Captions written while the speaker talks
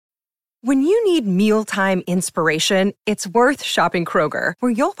When you need mealtime inspiration, it's worth shopping Kroger,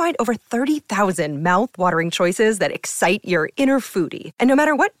 where you'll find over 30,000 mouth-watering choices that excite your inner foodie. And no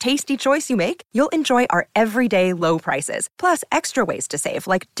matter what tasty choice you make, you'll enjoy our everyday low prices, plus extra ways to save,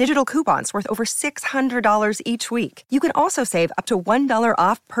 like digital coupons worth over $600 each week. You can also save up to $1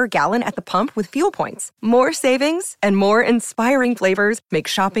 off per gallon at the pump with fuel points. More savings and more inspiring flavors make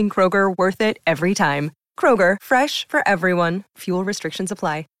shopping Kroger worth it every time. Kroger, fresh for everyone. Fuel restrictions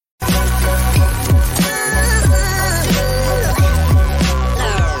apply.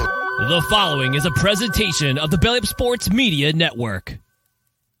 The following is a presentation of the Belly Up Sports Media Network.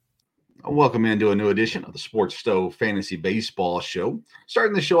 Welcome into a new edition of the Sports Stove Fantasy Baseball Show.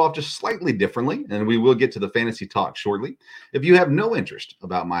 Starting the show off just slightly differently, and we will get to the fantasy talk shortly. If you have no interest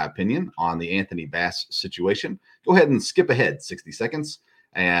about my opinion on the Anthony Bass situation, go ahead and skip ahead 60 seconds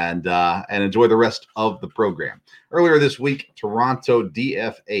and enjoy the rest of the program. Earlier this week, Toronto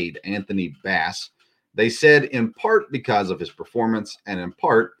DFA'd Anthony Bass. They said in part because of his performance and in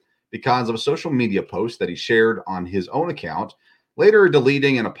part because of a social media post that he shared on his own account, later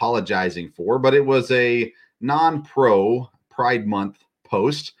deleting and apologizing for, but it was a non-pro Pride Month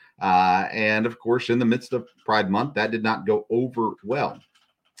post. And of course, in the midst of Pride Month, that did not go over well.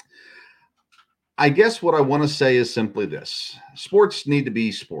 I guess what I want to say is simply this. Sports need to be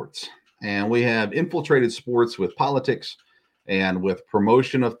sports. And we have infiltrated sports with politics and with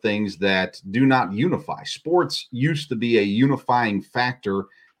promotion of things that do not unify. Sports used to be a unifying factor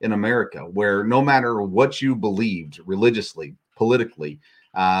in America, where no matter what you believed religiously, politically,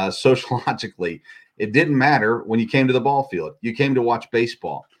 sociologically, it didn't matter when you came to the ball field. You came to watch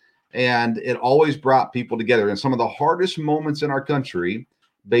baseball. And it always brought people together. In some of the hardest moments in our country,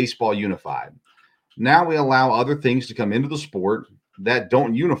 baseball unified. Now we allow other things to come into the sport that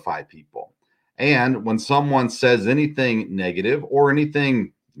don't unify people. And when someone says anything negative or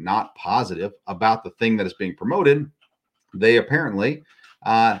anything not positive about the thing that is being promoted, they apparently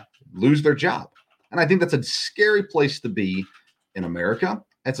lose their job. And I think that's a scary place to be in America.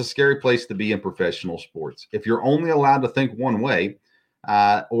 It's a scary place to be in professional sports. If you're only allowed to think one way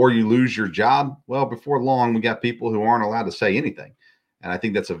or you lose your job, well, before long, we got people who aren't allowed to say anything. And I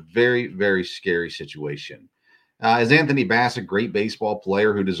think that's a very, very scary situation. Is Anthony Bass a great baseball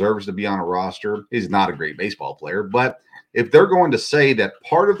player who deserves to be on a roster? He's not a great baseball player, but if they're going to say that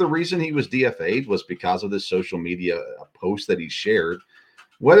part of the reason he was DFA'd was because of this social media post that he shared,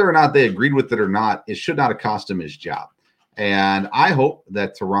 whether or not they agreed with it or not, it should not have cost him his job. And I hope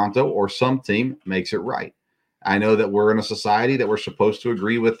that Toronto or some team makes it right. I know that we're in a society that we're supposed to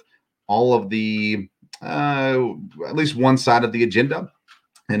agree with all of the, at least one side of the agenda.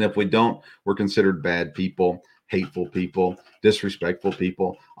 And if we don't, we're considered bad people, hateful people, disrespectful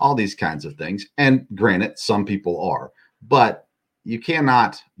people, all these kinds of things. And granted, some people are. But you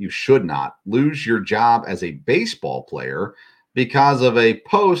should not lose your job as a baseball player because of a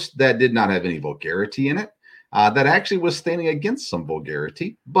post that did not have any vulgarity in it, that actually was standing against some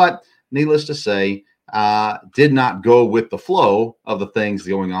vulgarity, but needless to say, did not go with the flow of the things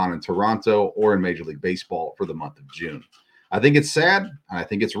going on in Toronto or in Major League Baseball for the month of June. I think it's sad, and I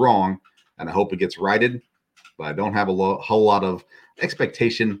think it's wrong, and I hope it gets righted, but I don't have a whole lot of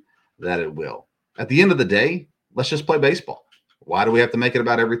expectation that it will. At the end of the day, let's just play baseball. Why do we have to make it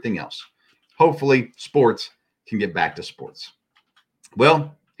about everything else? Hopefully, sports can get back to sports.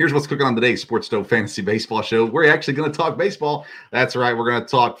 Well, here's what's cooking on today's Sports Stove Fantasy Baseball Show. We're actually going to talk baseball. That's right. We're going to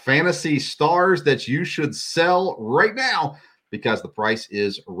talk fantasy stars that you should sell right now because the price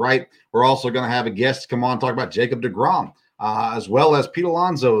is right. We're also going to have a guest come on and talk about Jacob DeGrom, as well as Pete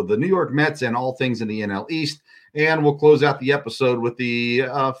Alonso, the New York Mets, and all things in the NL East. And we'll close out the episode with the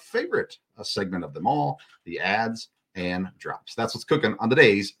favorite segment of them all, the ads and drops. That's what's cooking on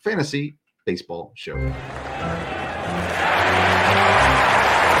today's Fantasy Baseball Show.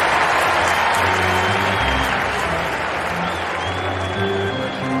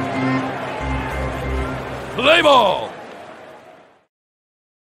 Play ball!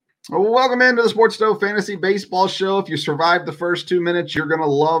 Welcome into the Sports Stove Fantasy Baseball Show. If you survived the first 2 minutes, you're going to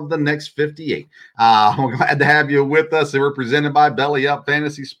love the next 58. I'm glad to have you with us. They were presented by Belly Up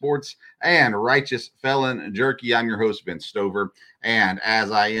Fantasy Sports and Righteous Felon Jerky. I'm your host, Ben Stover. And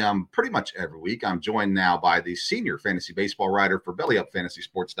as I am pretty much every week, I'm joined now by the senior fantasy baseball writer for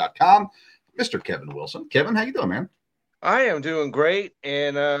BellyUpFantasySports.com, Mr. Kevin Wilson. Kevin, how you doing, man? I am doing great.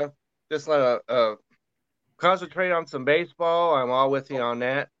 And just concentrate on some baseball. I'm all with you on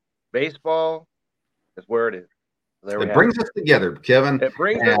that. Baseball is where it is. It brings us together, Kevin. It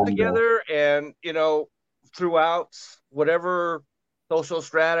brings us together, and throughout whatever social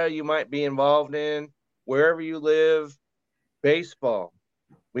strata you might be involved in, wherever you live, baseball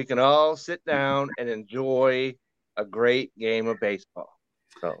we can all sit down and enjoy a great game of baseball.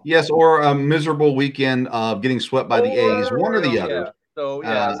 So. Yes, or a miserable weekend of getting swept by the A's, one or the other. Yeah.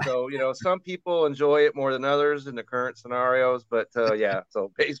 So some people enjoy it more than others in the current scenarios, but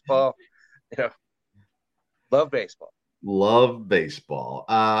so baseball, love baseball. Love baseball.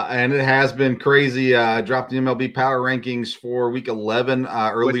 And it has been crazy. Dropped the MLB power rankings for week 11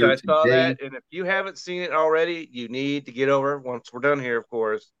 earlier Which I saw today. that, and if you haven't seen it already, you need to get over, once we're done here, of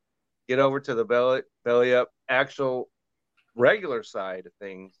course, get over to the Belly Up actual regular side of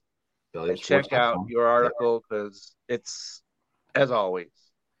things and check out your article, because it's, as always,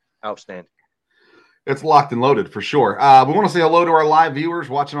 outstanding. It's locked and loaded for sure. We want to say hello to our live viewers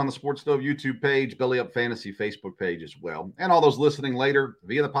watching on the Sports Stove YouTube page, Belly Up Fantasy Facebook page as well, and all those listening later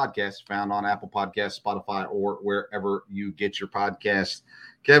via the podcast found on Apple Podcasts, Spotify, or wherever you get your podcasts.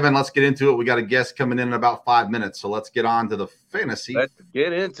 Kevin, let's get into it. We got a guest coming in about 5 minutes, so let's get on to the fantasy. Let's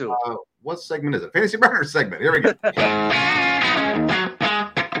get into it. What segment is it? Fantasy Burner segment. Here we go.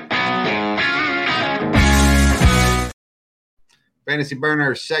 Fantasy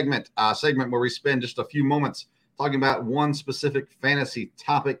Burner segment where we spend just a few moments talking about one specific fantasy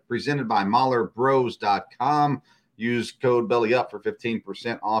topic, presented by MahlerBros.com. Use code BELLYUP for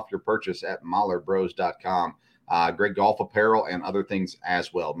 15% off your purchase at MahlerBros.com. Great golf apparel and other things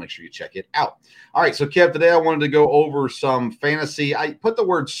as well. Make sure you check it out. All right, so Kev, today I wanted to go over some fantasy. I put the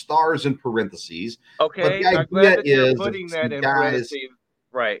word stars in parentheses. Okay, I'm glad that you're putting that in parentheses.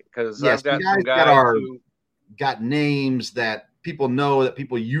 Right, because I've got some guys who got names that people know, that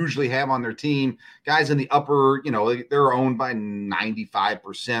people usually have on their team. Guys in the upper, they're owned by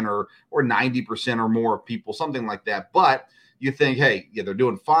 95% or 90% or more of people, something like that. But you think, hey, yeah, they're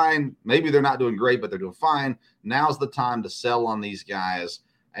doing fine. Maybe they're not doing great, but they're doing fine. Now's the time to sell on these guys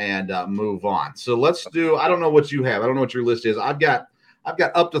and move on. So let's do, I don't know what you have. I don't know what your list is. I've got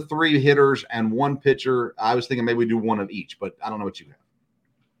up to 3 hitters and 1 pitcher. I was thinking maybe we do 1 of each, but I don't know what you have.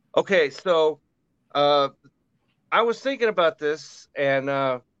 Okay, so I was thinking about this, and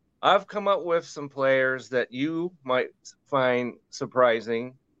I've come up with some players that you might find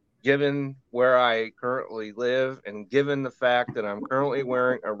surprising, given where I currently live and given the fact that I'm currently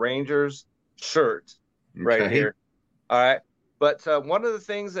wearing a Rangers shirt right here. All right. But one of the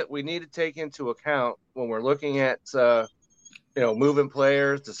things that we need to take into account when we're looking at, moving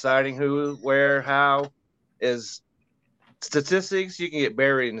players, deciding who, where, how, is statistics. You can get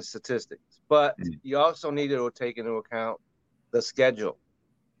buried in the statistics. But you also need to take into account the schedule.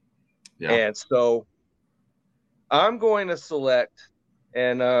 Yeah. And so I'm going to select,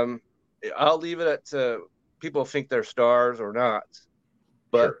 and I'll leave it up to people think they're stars or not.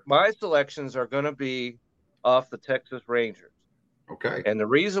 But my selections are going to be off the Texas Rangers. Okay. And the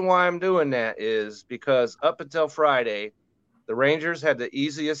reason why I'm doing that is because up until Friday, the Rangers had the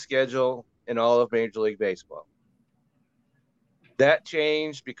easiest schedule in all of Major League Baseball. That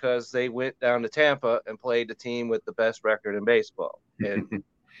changed because they went down to Tampa and played the team with the best record in baseball. And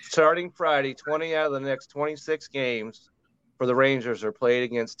starting Friday, 20 out of the next 26 games for the Rangers are played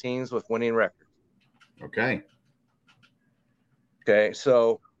against teams with winning records. Okay. Okay,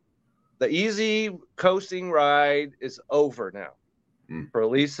 so the easy coasting ride is over now for at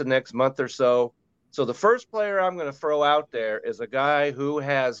least the next month or so. So the first player I'm going to throw out there is a guy who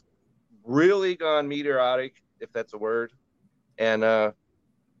has really gone meteoric, if that's a word. And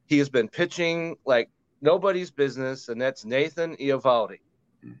he has been pitching like nobody's business, and that's Nathan Eovaldi.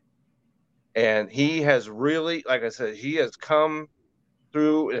 And he has really, like I said, he has come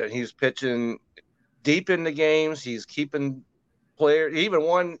through, and he's pitching deep into games. He's keeping players. He even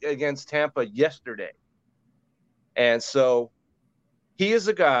won against Tampa yesterday. And so he is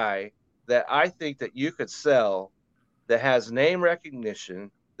a guy that I think that you could sell, that has name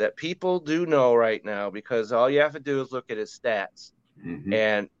recognition, that people do know right now, because all you have to do is look at his stats. Mm-hmm.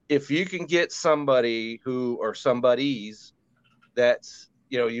 And if you can get somebody or somebody's that's,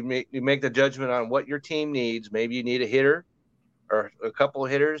 you make the judgment on what your team needs. Maybe you need a hitter or a couple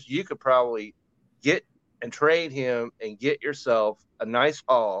of hitters. You could probably get and trade him and get yourself a nice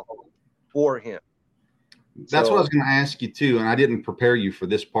haul for him. That's what I was going to ask you too. And I didn't prepare you for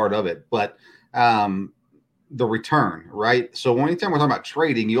this part of it, but the return, right? So anytime we're talking about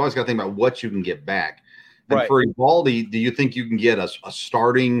trading, you always got to think about what you can get back. And for Eovaldi, do you think you can get a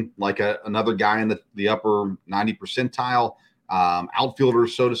starting, like another guy in the upper 90 percentile, outfielder,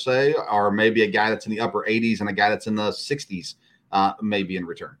 so to say, or maybe a guy that's in the upper 80s and a guy that's in the 60s, maybe in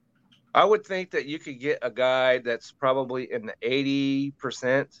return? I would think that you could get a guy that's probably in the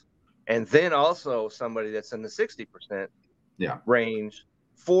 80%, and then also somebody that's in the 60% range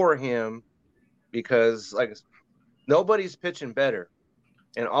for him, because like nobody's pitching better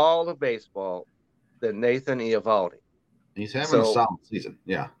in all of baseball than Nathan Eovaldi. He's having a solid season.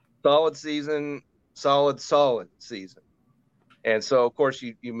 Yeah. Solid season, solid season. And so, of course,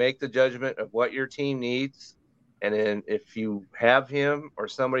 you make the judgment of what your team needs. And then if you have him or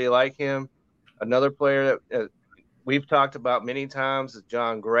somebody like him, another player that we've talked about many times is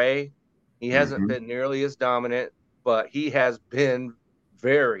John Gray. He hasn't been nearly as dominant, but he has been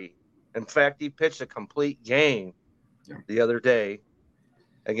in fact, he pitched a complete game the other day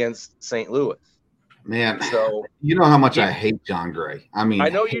against St. Louis. Man, so you know how much I hate John Gray. I mean, I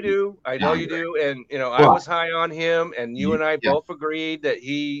know you do. And I was high on him, and you and I both agreed that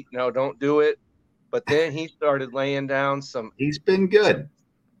don't do it. But then he started laying down He's been good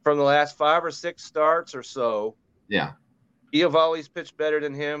from the last 5 or 6 starts or so. Yeah. Eovaldi's pitched better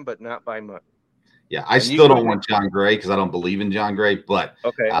than him, but not by much. Yeah, I still don't want John Gray because I don't believe in John Gray. But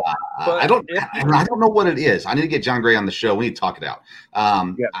I don't know what it is. I need to get John Gray on the show. We need to talk it out.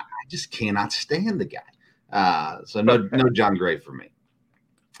 I just cannot stand the guy. So no John Gray for me.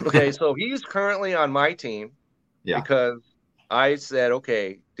 Okay, so he's currently on my team. Yeah. Because I said,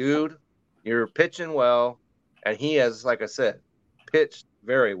 okay, dude, you're pitching well, and he has, like I said, pitched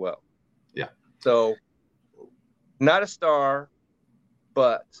very well. Yeah. So not a star,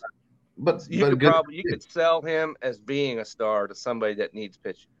 but you could sell him as being a star to somebody that needs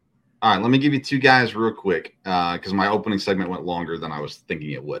pitching. All right, let me give you 2 guys real quick because my opening segment went longer than I was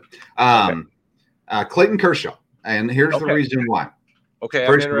thinking it would. Clayton Kershaw, and here's the reason why. Okay,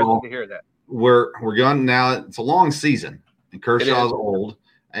 I'm interested to hear that. We're going now. It's a long season, and Kershaw's old,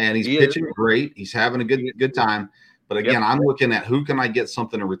 and he's pitching great. He's having a good time. But again, I'm looking at who can I get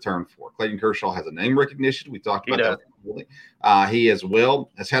something in return for. Clayton Kershaw has a name recognition. We talked about that. He as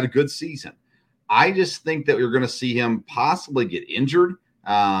well has had a good season. I just think that we're going to see him possibly get injured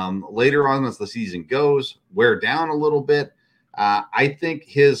later on as the season goes, wear down a little bit. I think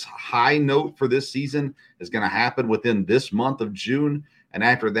his high note for this season is going to happen within this month of June. And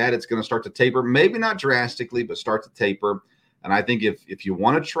after that, it's going to start to taper, maybe not drastically, but start to taper. And I think if you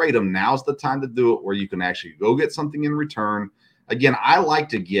want to trade him, now's the time to do it where you can actually go get something in return. Again, I like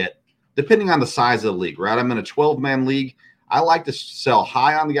to get, depending on the size of the league, right? I'm in a 12-man league. I like to sell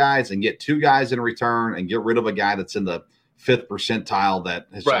high on the guys and get 2 guys in return and get rid of a guy that's in the 5th percentile that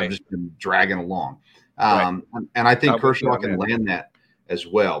has just been dragging along. And I think Kershaw can land that as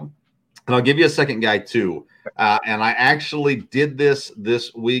well. And I'll give you a second guy too. And I actually did this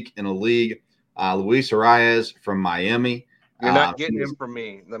week in a league. Luis Arias from Miami. You're not getting him from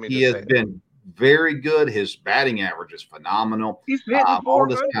me. He has been very good. His batting average is phenomenal. He's hitting all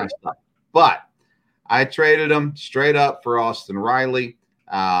this kind of stuff. But I traded him straight up for Austin Riley.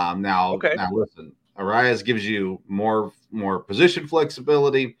 Now listen, Arias gives you more position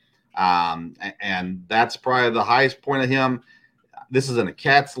flexibility, and that's probably the highest point of him. This is in a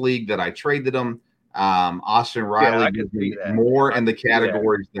Cats league that I traded him. Austin Riley gives me more in the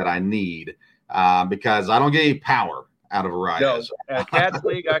categories that I need because I don't get any power out of Arias. No, Cats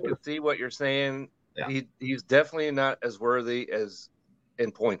league, I can see what you're saying. Yeah. He's definitely not as worthy as in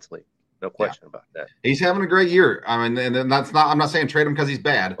points league. No question about that. He's having a great year. I mean, and that's not. I'm not saying trade him because he's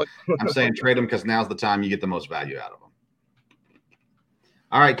bad. I'm saying trade him because now's the time you get the most value out of him.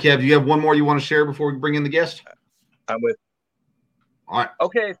 All right, Kev, do you have one more you want to share before we bring in the guest? I'm with. All right.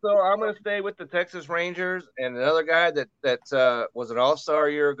 Okay, so I'm going to stay with the Texas Rangers and another guy that was an All-Star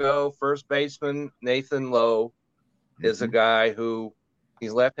year ago, first baseman Nathan Lowe, is a guy who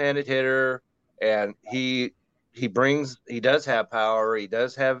he's left-handed hitter, and he does have power, he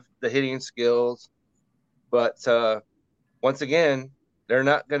does have the hitting skills, but once again, they're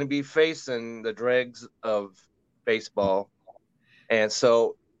not going to be facing the dregs of baseball, and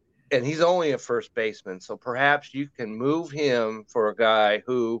he's only a first baseman, so perhaps you can move him for a guy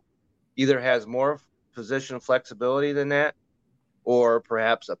who either has more position flexibility than that, or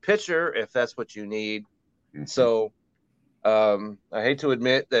perhaps a pitcher if that's what you need. So I hate to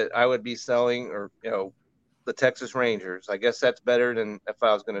admit that I would be selling the Texas Rangers. I guess that's better than if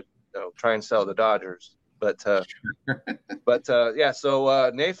I was going to try and sell the Dodgers. But So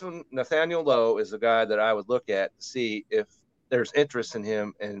Nathaniel Lowe is a guy that I would look at to see if there's interest in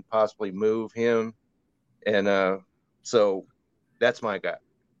him and possibly move him. And so that's my guy.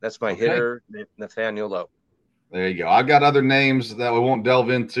 That's my hitter, Nathaniel Lowe. There you go. I've got other names that we won't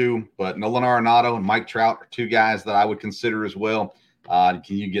delve into, but Nolan Arenado and Mike Trout are 2 guys that I would consider as well. Can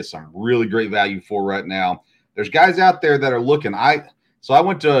you get some really great value for right now? There's guys out there that are looking. So I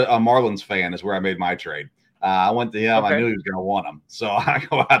went to a Marlins fan is where I made my trade. I went to him. I knew he was going to want him. So I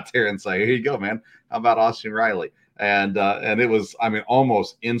go out there and say, here you go, man. How about Austin Riley? And it was, I mean,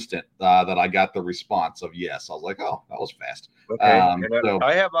 almost instant that I got the response of yes. I was like, oh, that was fast. Okay. So,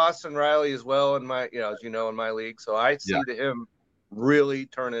 I have Austin Riley as well in my, as you know, in my league. So I see him really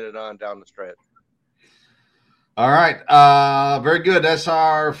turning it on down the stretch. All right. Very good. That's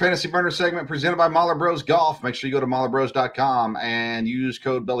our Fantasy Burner segment presented by Mahler Bros Golf. Make sure you go to mahlerbros.com and use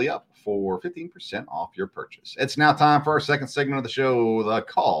code BELLYUP for 15% off your purchase. It's now time for our second segment of the show, the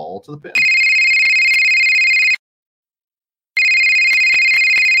Call to the Pin.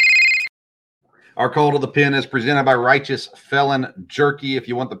 Our Call to the Pin is presented by Righteous Felon Jerky. If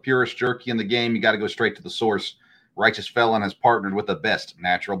you want the purest jerky in the game, you got to go straight to the source. Righteous Felon has partnered with the best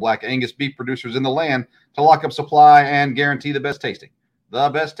natural black Angus beef producers in the land to lock up supply and guarantee the best tasting, the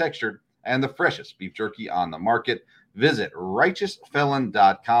best textured, and the freshest beef jerky on the market. Visit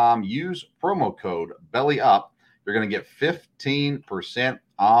righteousfelon.com. Use promo code BELLYUP. You're going to get 15%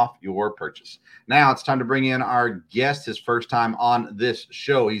 off your purchase. Now it's time to bring in our guest, his first time on this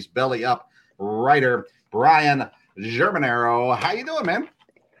show. He's Belly Up writer Brian Germanero. How you doing, man?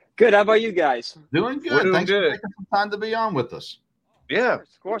 Good. How about you guys? Doing good. We're doing Thanks good. for taking some time to be on with us. Yeah.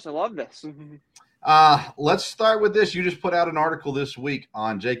 Of course. I love this. Let's start with this. You just put out an article this week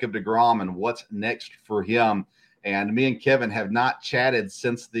on Jacob DeGrom and what's next for him. And me and Kevin have not chatted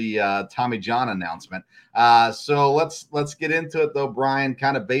since the Tommy John announcement. So let's get into it, though, Brian,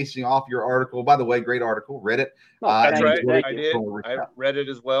 kind of basing off your article. By the way, great article. Read it. That's right. I did. I read it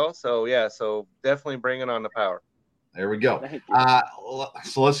as well. So, yeah, so definitely bringing on the power. There we go.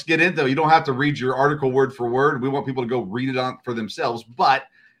 So let's get into it. You don't have to read your article word for word. We want people to go read it on for themselves. But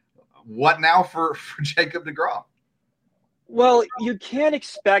what now for Jacob DeGrom? Well, you can't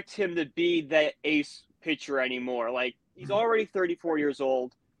expect him to be that ace pitcher anymore. Like, he's already 34 years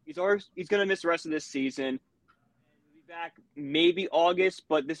old. He's going to miss the rest of this season. He'll be back maybe August,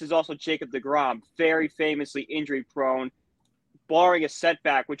 but this is also Jacob DeGrom, very famously injury prone, barring a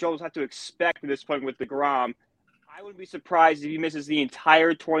setback, which you always have to expect at this point with DeGrom. I wouldn't be surprised if he misses the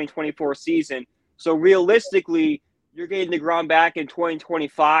entire 2024 season. So realistically, you're getting DeGrom back in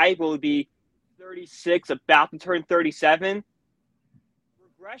 2025. Will it be 36, about to turn 37?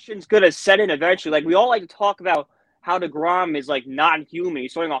 Regression's going to set in eventually. Like, we all like to talk about how DeGrom is, like, not human.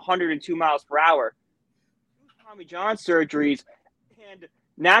 He's throwing 102 miles per hour. Tommy John surgeries and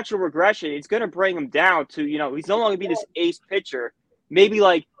natural regression, it's going to bring him down to, he's no longer be this ace pitcher. Maybe,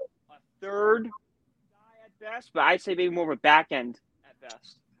 like, a third guy at best, but I'd say maybe more of a back end at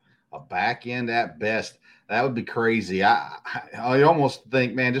best. A back end at best. That would be crazy. I almost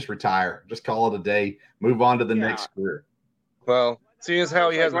think, man, just retire. Just call it a day. Move on to the next career. Well, seeing as how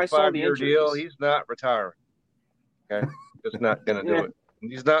he has a 5-year deal, he's not retiring. Okay? Just not going to do it.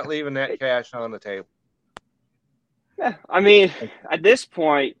 He's not leaving that cash on the table. Yeah, I mean, at this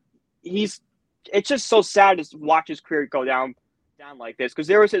point, it's just so sad to watch his career go down like this, because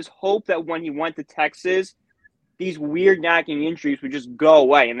there was his hope that when he went to Texas, these weird nagging injuries would just go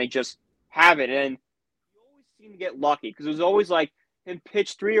away, and they just haven't. And you always seem to get lucky, because it was always like him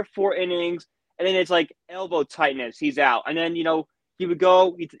pitch 3 or 4 innings, and then it's like elbow tightness, he's out. And then, he would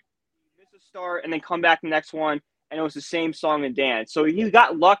go, he'd miss a start, and then come back the next one, and it was the same song and dance. So he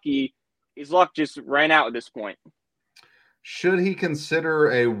got lucky. His luck just ran out at this point. Should he consider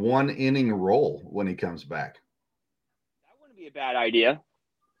a 1-inning role when he comes back? That wouldn't be a bad idea.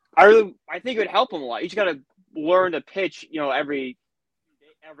 I think it would help him a lot. He's got to learn to pitch, every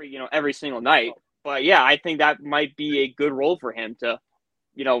single night. But yeah, I think that might be a good role for him to,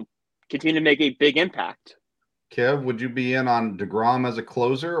 continue to make a big impact. Kev, would you be in on DeGrom as a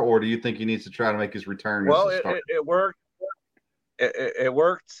closer, or do you think he needs to try to make his return? Well, it worked. It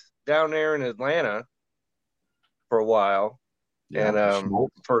worked down there in Atlanta for a while, and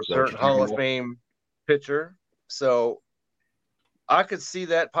for a certain Hall of Fame pitcher. So I could see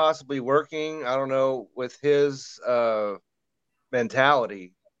that possibly working. I don't know with his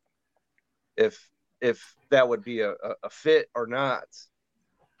mentality if that would be a fit or not,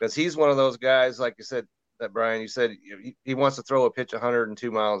 because he's one of those guys, like you said, that Brian, you said he wants to throw a pitch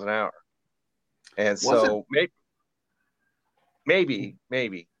 102 miles an hour, and so maybe.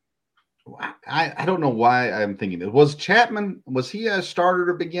 I don't know why I'm thinking this. Was Chapman, was he a starter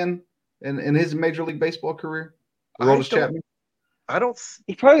to begin in his Major League Baseball career? Chapman?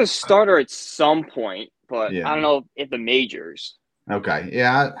 He probably was a starter at some point, but I don't know if the majors. Okay.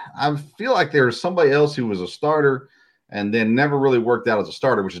 Yeah. I feel like there was somebody else who was a starter and then never really worked out as a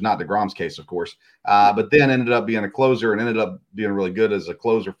starter, which is not DeGrom's case, of course. But then ended up being a closer and ended up being really good as a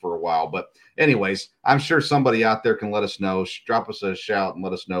closer for a while. But anyways, I'm sure somebody out there can let us know. Drop us a shout and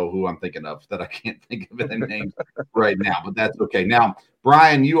let us know who I'm thinking of that I can't think of any names right now, but that's okay. Now,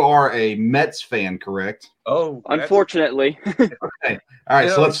 Brian, you are a Mets fan, correct? Oh, unfortunately. Okay. All right.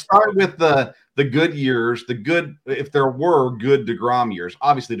 So let's start with the good years, if there were good DeGrom years.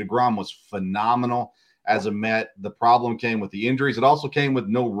 Obviously, DeGrom was phenomenal as a Met. The problem came with the injuries. It also came with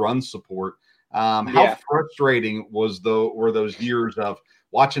no run support. How frustrating were those years of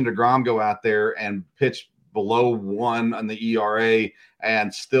watching DeGrom go out there and pitch below 1 on the ERA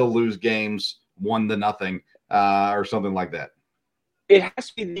and still lose games 1-0 or something like that? It has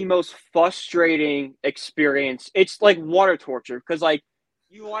to be the most frustrating experience. It's like water torture because, like,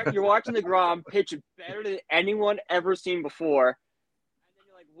 you're watching DeGrom pitch better than anyone ever seen before, and then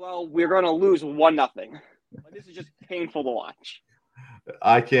you're like, well, we're going to lose 1-0. Like, this is just painful to watch.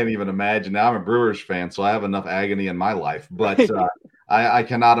 I can't even imagine. Now I'm a Brewers fan, so I have enough agony in my life. But I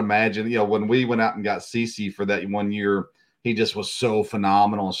cannot imagine. You know, when we went out and got CeCe for that one year, he just was so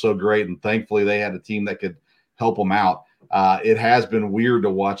phenomenal and so great. And thankfully, they had a team that could help him out. It has been weird to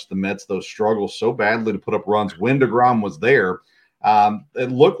watch the Mets, though, struggle so badly to put up runs when DeGrom was there.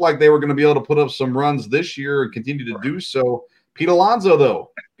 It looked like they were going to be able to put up some runs this year and continue to do so. Pete Alonso,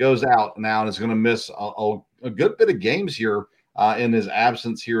 though, goes out now and is going to miss a good bit of games here in his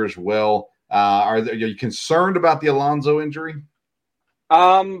absence here as well. Are you concerned about the Alonso injury?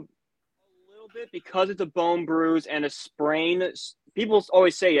 A little bit, because it's a bone bruise and a sprain. People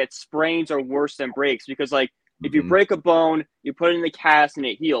always say that sprains are worse than breaks because, like, if you break a bone, you put it in the cast and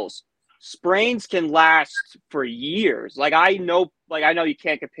it heals. Sprains can last for years. I know you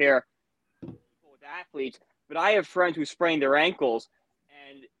can't compare people with athletes, but I have friends who sprained their ankles,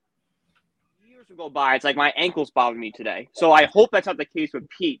 and years will go by. It's like, my ankles bother me today. So I hope that's not the case with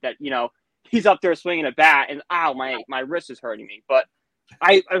Pete, that, he's up there swinging a bat and, ow, my wrist is hurting me. But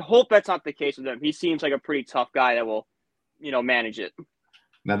I hope that's not the case with him. He seems like a pretty tough guy that will, manage it.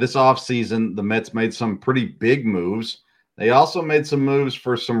 Now, this offseason, the Mets made some pretty big moves. They also made some moves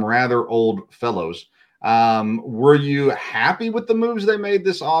for some rather old fellows. Were you happy with the moves they made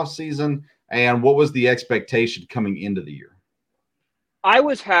this offseason? And what was the expectation coming into the year? I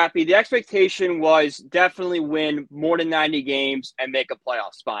was happy. The expectation was definitely win more than 90 games and make a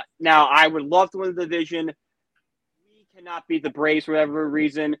playoff spot. Now, I would love to win the division. We cannot beat the Braves for whatever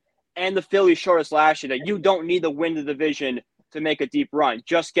reason. And the Phillies showed us last year that you don't need to win the division to make a deep run.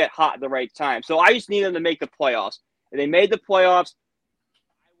 Just get hot at the right time. So I just need them to make the playoffs. If they made the playoffs,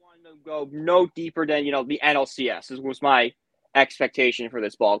 I wanted to go no deeper than, the NLCS. This was my expectation for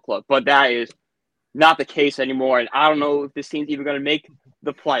this ball club. But that is not the case anymore. And I don't know if this team's even going to make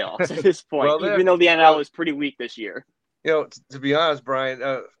the playoffs at this point, even though the NL is pretty weak this year. To be honest, Brian,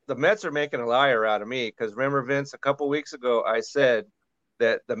 the Mets are making a liar out of me because remember, Vince, a couple weeks ago I said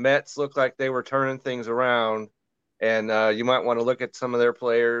that the Mets looked like they were turning things around. And you might want to look at some of their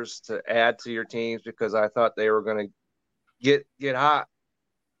players to add to your teams because I thought they were going to get hot.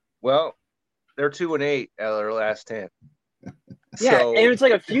 Well, they're 2-8 out of their last 10. Yeah, and it's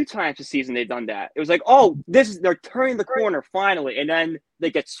like a few times this season they've done that. It was like, oh, they're turning the corner finally, and then they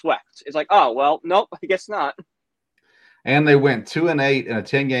get swept. It's like, oh, well, nope, I guess not. And they went 2-8 in a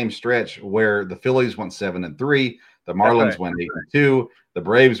 10-game stretch where the Phillies went 7-3, the Marlins went 8-2. The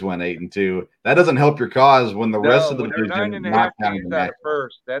Braves went 8-2. That doesn't help your cause when the rest of the division not counting the match.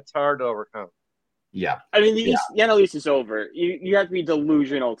 First, that's hard to overcome. Yeah, I mean the NL East is over. You have to be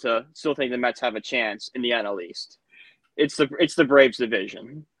delusional to still think the Mets have a chance in the NL East. It's the Braves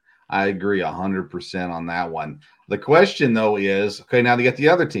division. I agree 100% on that one. The question though is, okay, now they get the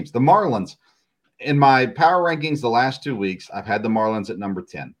other teams, the Marlins. In my power rankings the last 2 weeks, I've had the Marlins at number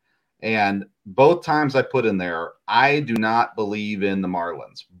 10. And both times I put in there, I do not believe in the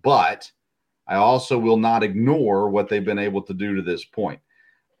Marlins, but I also will not ignore what they've been able to do to this point.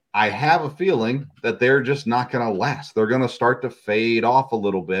 I have a feeling that they're just not going to last. They're going to start to fade off a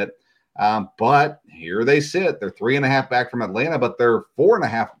little bit. But here they sit. They're 3.5 back from Atlanta, but they're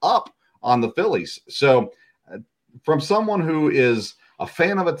 4.5 up on the Phillies. So from someone who is a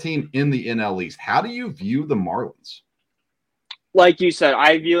fan of a team in the NL East, how do you view the Marlins? Like you said,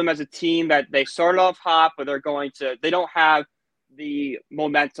 I view them as a team that they started off hot, but they don't have the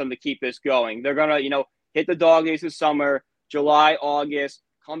momentum to keep this going. They're going to, hit the dog days this summer, July, August,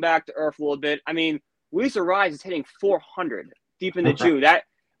 come back to earth a little bit. I mean, Luis Arraez is hitting 400 deep into June. That,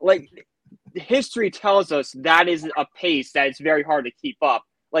 history tells us that is a pace that is very hard to keep up.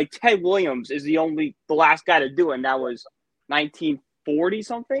 Like Ted Williams is the last guy to do it, and that was 1940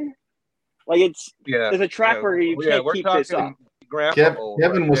 something. Like there's a track where you can't keep this up.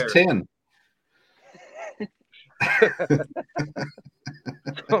 Kevin was 10.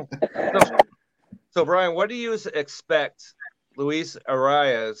 So, Brian, what do you expect Luis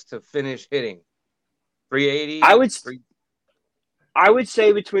Arias to finish hitting? 380? I would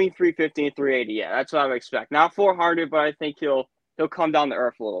say between 350 and 380. Yeah, that's what I would expect. Not 400, but I think he'll come down to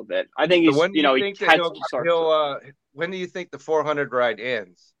earth a little bit. I think he's, when do you think the 400 ride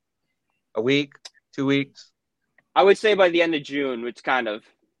ends? A week? 2 weeks? I would say by the end of June, it's kind of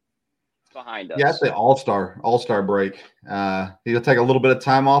behind us. Yeah, I'd say All-Star break. He'll take a little bit of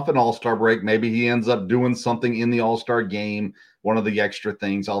time off an All-Star break. Maybe he ends up doing something in the All-Star game, one of the extra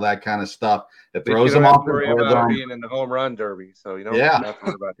things, all that kind of stuff. It throws him off. Worry about being in the home run derby, so you don't have to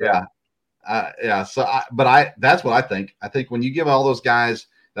worry about that. So, that's what I think. I think when you give all those guys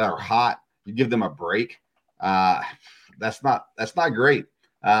that are hot, you give them a break. That's not great.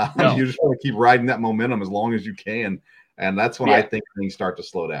 No. You just want to keep riding that momentum as long as you can, and that's when I think things start to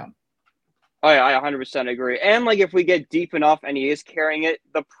slow down. I 100% agree. And like if we get deep enough and he is carrying it,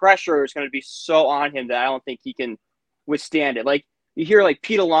 the pressure is going to be so on him that I don't think he can withstand it. Like you hear like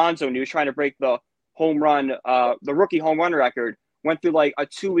Pete Alonso, when he was trying to break the home run, the rookie home run record, went through like a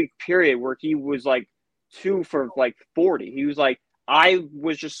 2-week period where he was like 2 for like 40. He was like, I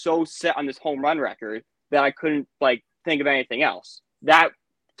was just so set on this home run record that I couldn't like think of anything else. That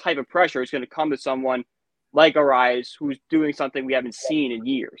type of pressure is going to come to someone like Arias who's doing something we haven't seen in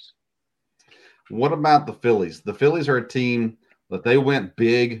years. What about the Phillies? The Phillies are a team that they went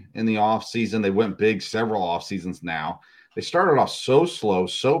big in the offseason. They went big several off seasons now. They started off so slow,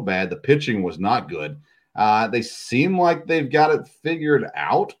 so bad. The pitching was not good. They seem like they've got it figured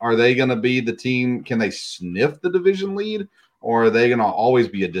out. Are they going to be the team? Can they sniff the division lead, or are they going to always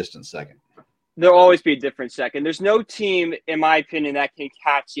be a distant second? There'll always be a different second. There's no team, in my opinion, that can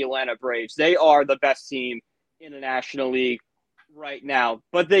catch the Atlanta Braves. They are the best team in the National League right now,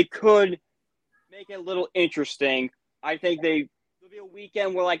 but they could make it a little interesting. I think there'll be a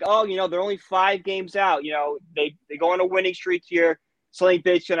weekend where like, they're only 5 games out. They go on a winning streak here. Something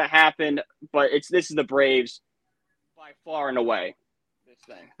big's going to happen, but this is the Braves by far and away. This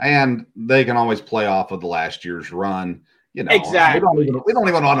thing. And they can always play off of the last year's run. Exactly. We don't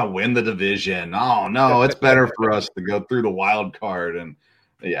even want to win the division. Oh no, it's better for us to go through the wild card and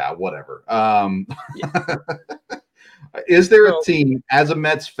whatever. Is there a team, as a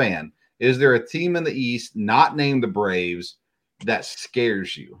Mets fan, is there a team in the East not named the Braves that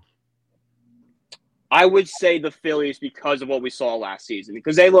scares you? I would say the Phillies because of what we saw last season.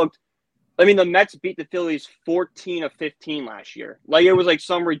 Because the Mets beat the Phillies 14 of 15 last year. Like it was like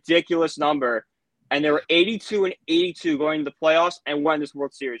some ridiculous number. And they were 82-82 going to the playoffs and won this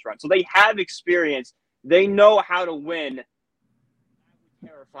World Series run. So they have experience. They know how to win. That would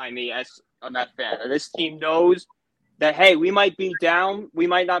terrify me as a Mets fan. And this team knows that, hey, we might be down. We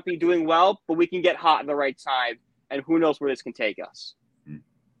might not be doing well, but we can get hot at the right time. And who knows where this can take us.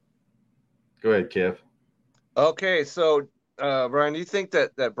 Go ahead, Kev. Okay, so, Brian, do you think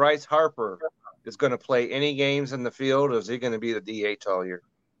that Bryce Harper is going to play any games in the field, or is he going to be the DH all year?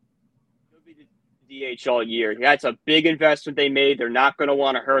 DH all year. That's a big investment they made. They're not going to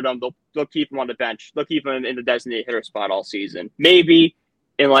want to hurt him. They'll keep him on the bench. They'll keep him in the designated hitter spot all season. Maybe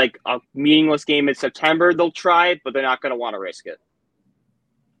in like a meaningless game in September they'll try it, but they're not going to want to risk it.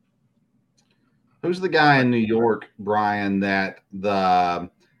 Who's the guy in New York, Brian, that the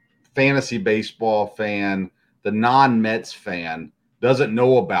fantasy baseball fan, the non-Mets fan, doesn't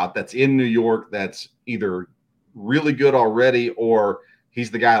know about, that's in New York, that's either really good already or he's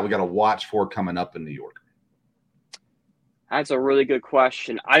the guy we got to watch for coming up in New York? That's a really good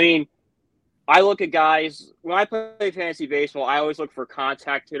question. I mean, I look at guys, when I play fantasy baseball, I always look for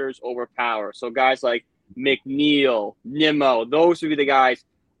contact hitters over power. So guys like McNeil, Nimmo, those would be the guys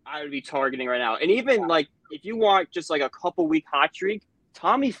I would be targeting right now. And even like, if you want just like a couple week hot streak,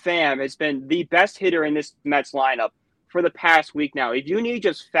 Tommy Pham has been the best hitter in this Mets lineup for the past week now. If you need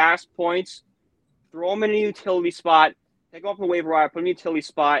just fast points, throw him in a utility spot, take him off the waiver wire, put him in a utility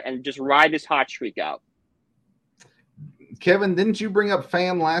spot, and just ride this hot streak out. Kevin, didn't you bring up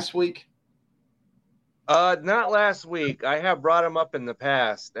Pham last week? Not last week. I have brought him up in the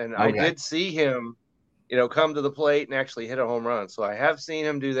past, and okay. I did see him, come to the plate and actually hit a home run. So I have seen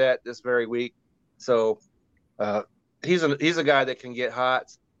him do that this very week. So he's a guy that can get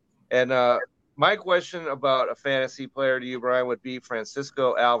hot. And my question about a fantasy player to you, Brian, would be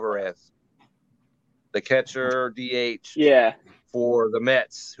Francisco Alvarez, the catcher, DH for the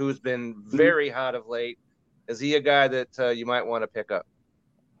Mets, who's been very hot of late. Is he a guy that you might want to pick up?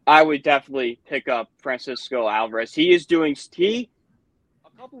 I would definitely pick up Francisco Alvarez. A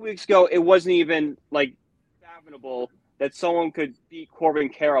couple weeks ago, it wasn't even like fathomable that someone could beat Corbin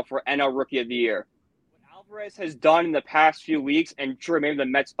Carroll for NL Rookie of the Year. What Alvarez has done in the past few weeks, and sure, maybe the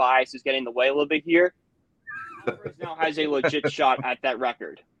Mets bias is getting in the way a little bit here. Alvarez now has a legit shot at that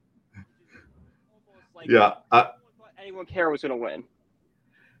record. Like, anyone Carroll was going to win.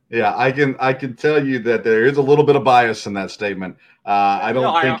 Yeah, I can tell you that there is a little bit of bias in that statement. I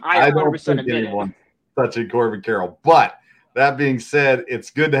don't think anyone touching Corbin Carroll. But that being said, it's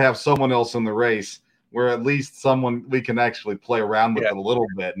good to have someone else in the race where at least someone we can actually play around with it a little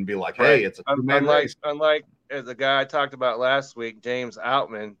bit and be like, hey, it's a two-man race. Unlike as the guy I talked about last week, James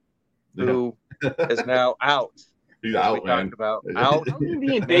Outman, who is now out. He's out, man. Out. How can you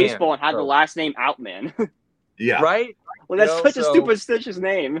be in baseball and have the last name Outman? Yeah. Right? Well, that's such a superstitious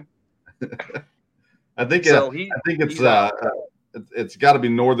name. I think it's got to be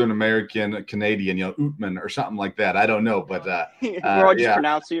Northern American, Canadian, Ootman or something like that. I don't know, but we're all just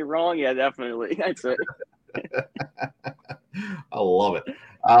pronouncing it wrong. Yeah, definitely. That's it. I love it.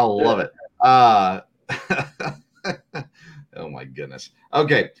 Oh my goodness.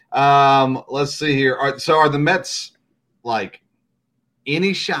 Okay. Let's see here. Are the Mets like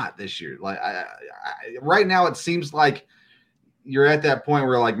any shot this year? Like right now, it seems like you're at that point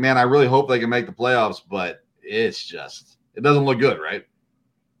where like, man, I really hope they can make the playoffs, but it doesn't look good, right?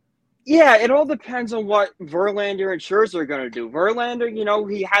 Yeah, it all depends on what Verlander and Scherzer are going to do. Verlander,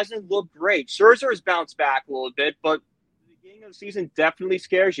 he hasn't looked great. Scherzer has bounced back a little bit, but the beginning of the season definitely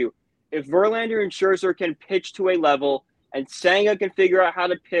scares you. If Verlander and Scherzer can pitch to a level and Senga can figure out how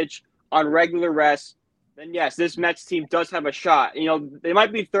to pitch on regular rest, then yes, this Mets team does have a shot. They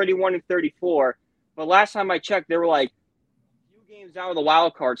might be 31-34, but last time I checked, they were like a few games out of the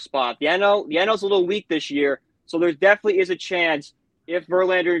wild card spot. The NL's a little weak this year, so there definitely is a chance if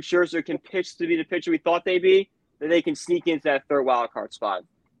Verlander and Scherzer can pitch to be the pitcher we thought they'd be, that they can sneak into that third wild card spot.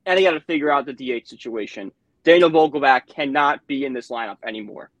 And they got to figure out the DH situation. Daniel Vogelbach cannot be in this lineup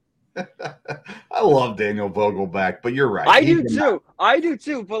anymore. I love Daniel Vogelbach, but you're right. I do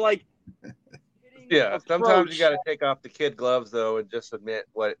too. But like, sometimes you got to take off the kid gloves though and just admit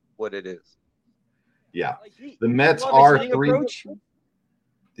what it is. Yeah, the Mets are three.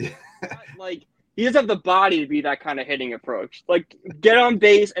 Like he doesn't have the body to be that kind of hitting approach. Like get on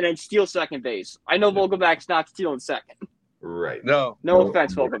base and then steal second base. I know Vogelbach's not stealing second. Right. No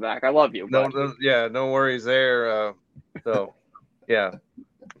offense, Vogelbach. I love you. No worries there. Yeah.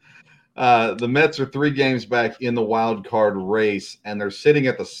 The Mets are 3 games back in the wild card race, and they're sitting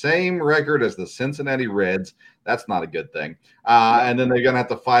at the same record as the Cincinnati Reds. That's not a good thing. And then they're going to have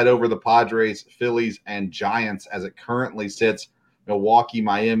to fight over the Padres, Phillies, and Giants as it currently sits. Milwaukee,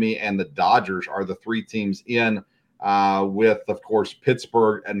 Miami, and the Dodgers are the 3 teams in with, of course,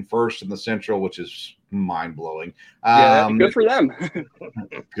 Pittsburgh and first in the Central, which is mind-blowing. Good for them.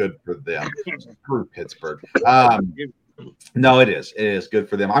 Good for them. Screw Pittsburgh. No, it is. It is good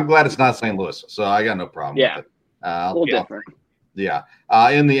for them. I'm glad it's not St. Louis, so I got no problem with it. A little different. Yeah.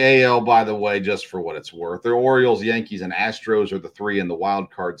 In the AL, by the way, just for what it's worth, the Orioles, Yankees, and Astros are the 3 in the wild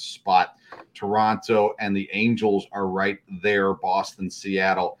card spot. Toronto and the Angels are right there. Boston,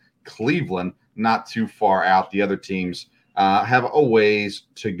 Seattle, Cleveland, not too far out. The other teams have a ways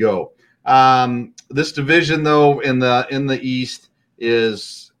to go. This division, though, in the East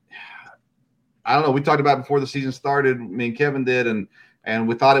is – I don't know. We talked about it before the season started. Me and Kevin did, and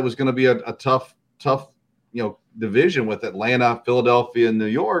we thought it was going to be a tough, division with Atlanta, Philadelphia, and New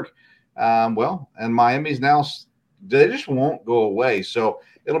York. And Miami's now they just won't go away. So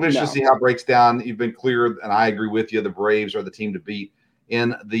it'll be interesting to see how it breaks down. You've been clear, and I agree with you. The Braves are the team to beat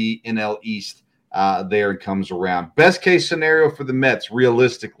in the NL East. There it comes around. Best case scenario for the Mets,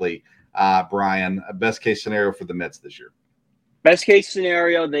 realistically, Brian. Best case scenario for the Mets this year. Best case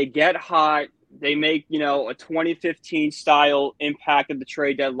scenario, they get hot. They make, a 2015 style impact of the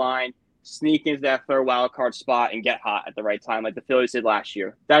trade deadline, sneak into that third wild card spot and get hot at the right time like the Phillies did last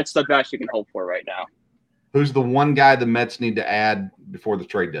year. That's the best you can hope for right now. Who's the one guy the Mets need to add before the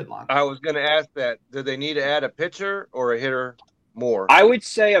trade deadline? I was going to ask that. Do they need to add a pitcher or a hitter more? I would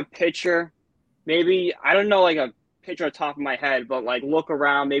say a pitcher. Maybe, I don't know, like a pitcher on the top of my head, but like look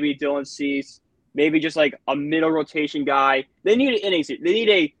around, maybe Dylan Cease, maybe just like a middle rotation guy. They need an innings. They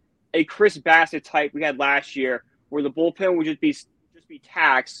need a Chris Bassett type we had last year where the bullpen would just be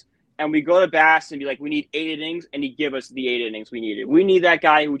taxed, and we go to Bassett and be like, we need 8 innings, and he'd give us the 8 innings we needed. We need that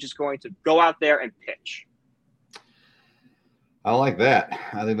guy who's just going to go out there and pitch. I like that.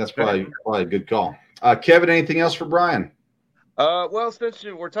 I think that's probably a good call. Kevin, anything else for Brian? Well, since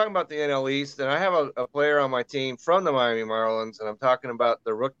we're talking about the NL East, and I have a player on my team from the Miami Marlins, and I'm talking about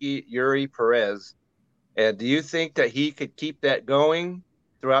the rookie Yuri Perez. And do you think that he could keep that going?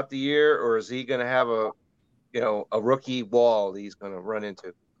 throughout the year, or is he going to have a rookie wall that he's going to run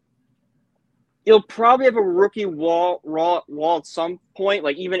into? He'll probably have a rookie wall at some point.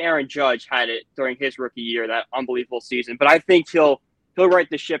 Like even Aaron Judge had it during his rookie year, that unbelievable season. But I think he'll right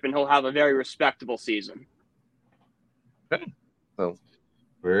the ship and he'll have a very respectable season. Okay. So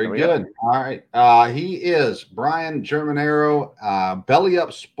very good. All right. He is Brian Germanero.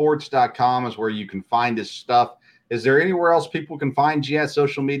 BellyUpSports.com is where you can find his stuff. Is there anywhere else people can find you at,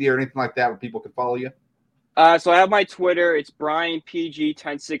 social media or anything like that, where people can follow you? So I have my Twitter. It's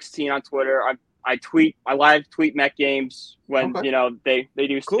BrianPG1016 on Twitter. I live tweet Met games when they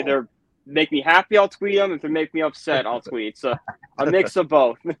do. Cool. If they make me happy, I'll tweet them. If they make me upset, I'll tweet. So a mix of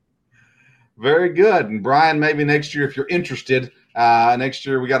both. Very good. And Brian, maybe next year, if you're interested, next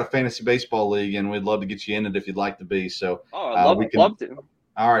year we got a fantasy baseball league, and we'd love to get you in it if you'd like to be. So I'd love to.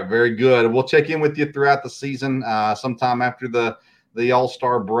 All right, very good. We'll check in with you throughout the season, sometime after the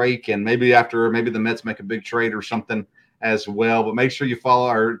All-Star break, and maybe the Mets make a big trade or something as well. But make sure you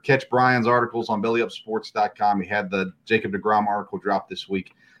follow or catch Brian's articles on BellyUpSports.com. He had the Jacob DeGrom article drop this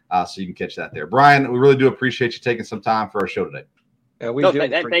week, so you can catch that there. Brian, we really do appreciate you taking some time for our show today. Yeah, we do.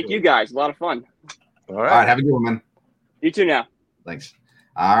 Thank you guys. A lot of fun. All right, have a good one, man. You too now. Thanks.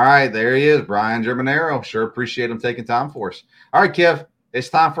 All right, there he is, Brian Germanero. Sure appreciate him taking time for us. All right, Kev, it's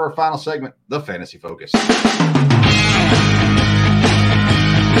time for our final segment, the Fantasy Focus.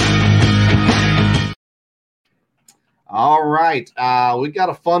 All right, we got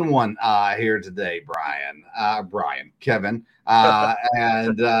a fun one here today, Kevin,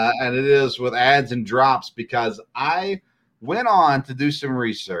 and it is with ads and drops, because I went on to do some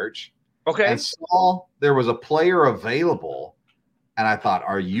research, and saw there was a player available, and I thought,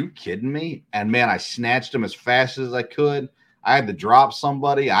 "Are you kidding me?" And man, I snatched him as fast as I could. I had to drop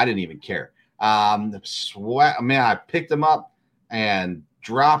somebody. I didn't even care. I picked him up and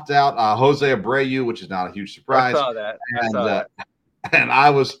dropped out Jose Abreu, which is not a huge surprise. I saw that. And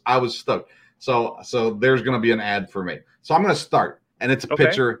I was stoked. So there's going to be an ad for me. So I'm going to start, and it's a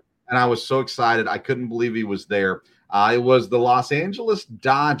pitcher, and I was so excited. I couldn't believe he was there. It was the Los Angeles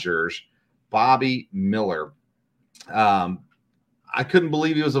Dodgers, Bobby Miller. I couldn't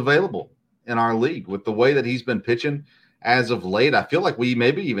believe he was available in our league with the way that he's been pitching as of late. I feel like we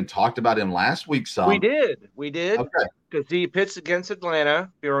maybe even talked about him last week. We did. Okay. Because he pitched against Atlanta,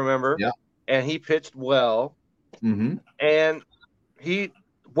 if you remember. Yeah. And he pitched well. Mm-hmm. And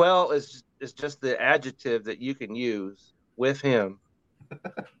is just the adjective that you can use with him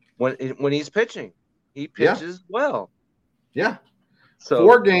when he's pitching. He pitches well. Yeah. So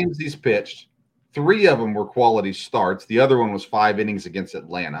 4 games he's pitched. 3 of them were quality starts. The other one was 5 innings against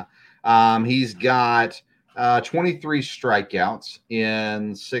Atlanta. He's got 23 strikeouts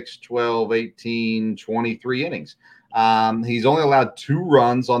in 6, 12, 18, 23 innings. He's only allowed 2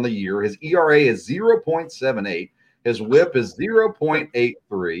 runs on the year. His ERA is 0.78. His WHIP is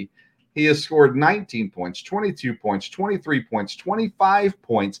 0.83. He has scored 19 points, 22 points, 23 points, 25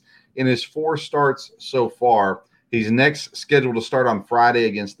 points in his 4 starts so far. He's next scheduled to start on Friday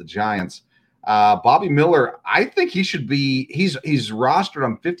against the Giants. Bobby Miller, I think he should be – he's rostered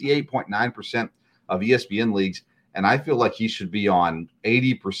on 58.9% of ESPN leagues, and I feel like he should be on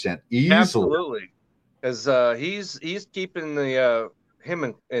 80% easily. Absolutely. Because he's keeping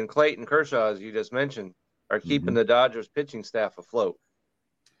him and Clayton Kershaw, as you just mentioned, are keeping the Dodgers pitching staff afloat.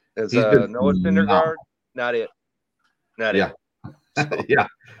 As Noah Syndergaard, not it. Yeah.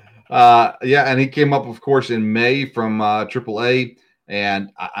 So. Yeah, and he came up, of course, in May from AAA,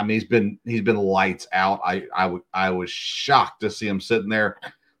 and I mean he's been lights out. I was shocked to see him sitting there.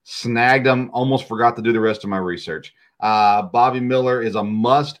 Snagged him. Almost forgot to do the rest of my research. Bobby Miller is a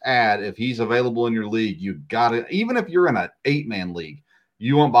must-add if he's available in your league. You got it. Even if you're in an 8-man league,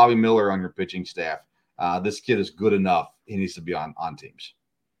 you want Bobby Miller on your pitching staff. This kid is good enough. He needs to be on teams.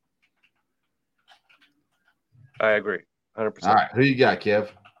 I agree, 100%. All right, who you got, Kev?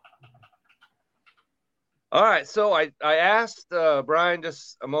 All right, so I asked Brian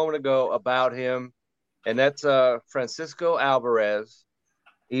just a moment ago about him, and that's Francisco Alvarez.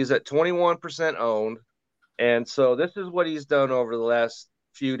 He's at 21% owned. And so this is what he's done over the last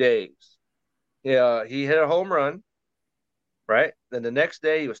few days. Yeah, he hit a home run, right? Then the next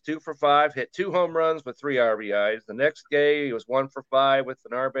day he was 2 for 5, hit 2 home runs with 3 RBIs. The next day he was 1 for 5 with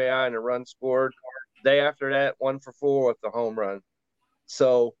an RBI and a run scored. The day after that, 1 for 4 with the home run.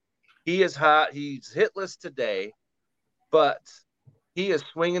 So he is hot. He's hitless today, but he is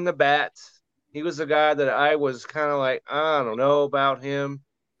swinging the bat. He was a guy that I was kind of like, I don't know about him,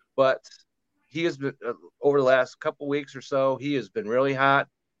 but he has been over the last couple weeks or so, he has been really hot,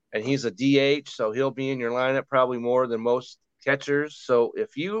 and he's a DH, so he'll be in your lineup probably more than most catchers. So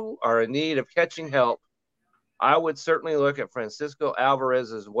if you are in need of catching help, I would certainly look at Francisco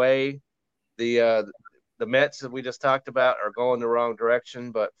Alvarez's way. The Mets that we just talked about are going the wrong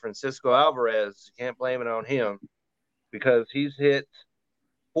direction, but Francisco Alvarez, you can't blame it on him because he's hit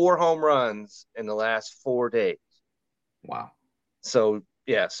 4 home runs in the last 4 days. Wow. So,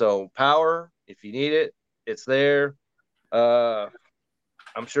 yeah, so power, if you need it, it's there.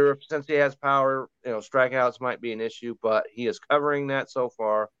 I'm sure since he has power, strikeouts might be an issue, but he is covering that so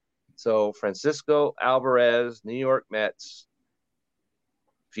far. So Francisco Alvarez, New York Mets,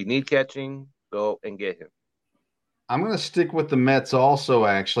 if you need catching, go and get him. I'm going to stick with the Mets also,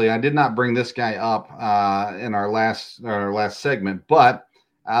 actually. I did not bring this guy up in our last segment, but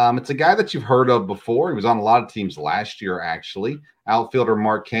it's a guy that you've heard of before. He was on a lot of teams last year, actually. Outfielder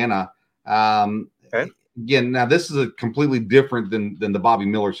Mark Canha. Okay. Again, now this is a completely different than the Bobby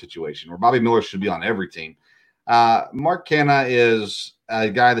Miller situation, where Bobby Miller should be on every team. Mark Canha is a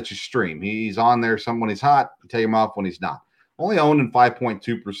guy that you stream. He's on there when he's hot, you take him off when he's not. Only owned in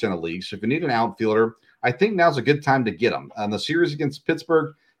 5.2% of leagues. So if you need an outfielder, I think now's a good time to get him. On the series against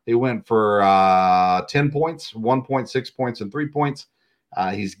Pittsburgh, he went for 10 points, 1.6 points, and 3 points.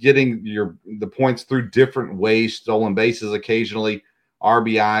 He's getting the points through different ways, stolen bases occasionally,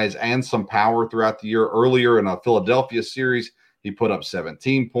 RBIs, and some power throughout the year. Earlier in a Philadelphia series, he put up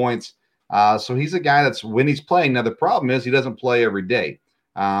 17 points. So he's a guy that's when he's playing. Now, the problem is he doesn't play every day.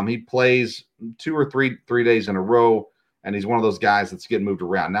 He plays 2 or 3 days in a row, and he's one of those guys that's getting moved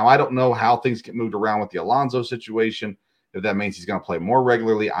around. Now, I don't know how things get moved around with the Alonso situation. If that means he's going to play more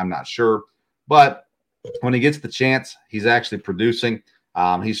regularly, I'm not sure. But when he gets the chance, he's actually producing.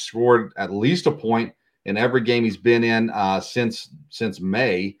 He's scored at least a point in every game he's been in since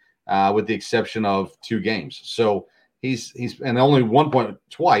May, with the exception of 2 games. So he's and only 1 point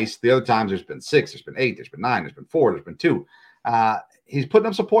twice. The other times there's been 6, there's been 8, there's been 9, there's been 4, there's been 2. He's putting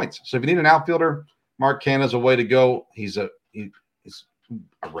up some points. So if you need an outfielder, Mark Canha's a way to go. He's a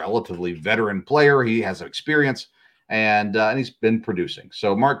relatively veteran player. He has experience, and he's been producing.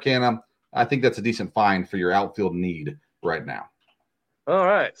 So Mark Canha, I think that's a decent find for your outfield need right now. All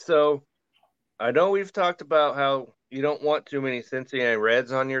right. So I know we've talked about how you don't want too many Cincinnati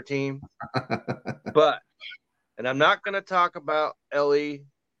Reds on your team, and I'm not going to talk about Ellie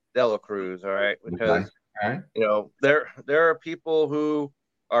De La Cruz, all right? Because, okay. All right. There are people who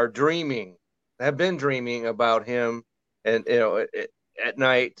are have been dreaming about him, and, at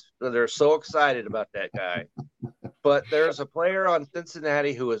night, they're so excited about that guy. But there's a player on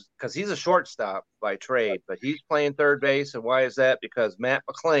Cincinnati because he's a shortstop by trade, but he's playing third base. And why is that? Because Matt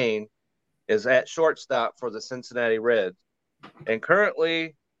McClain is at shortstop for the Cincinnati Reds. And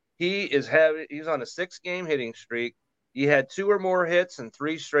currently he's on a 6-game hitting streak. He had 2 or more hits in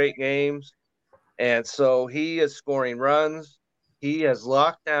 3 straight games. And so he is scoring runs. He has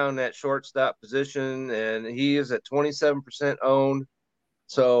locked down that shortstop position, and he is at 27% owned.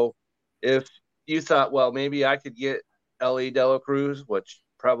 So if you thought, well, maybe I could get Ellie De La Cruz, which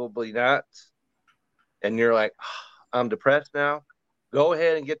probably not, and you're like, I'm depressed now, go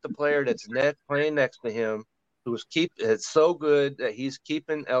ahead and get the player that's playing next to him, it's so good that he's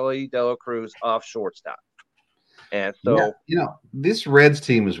keeping Ellie De La Cruz off shortstop. And so, this Reds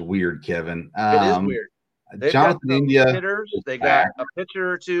team is weird, Kevin. It is weird. They've Jonathan got India hitters. They got a pitcher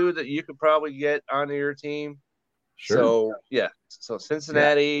or 2 that you could probably get onto your team. Sure. So, yeah. So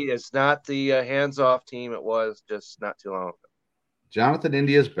Cincinnati is not the hands-off team it was just not too long ago. Jonathan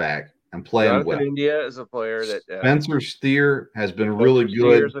India is back and playing well. Jonathan India is a player that Spencer Steer has been really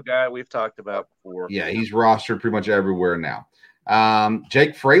good. Steer's a guy we've talked about before. Yeah, he's rostered pretty much everywhere now.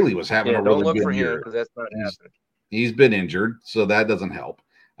 Jake Fraley was having a really good year. Because that's not happening. He's been injured, so that doesn't help.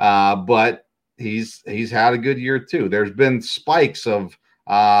 But he's had a good year too. There's been spikes of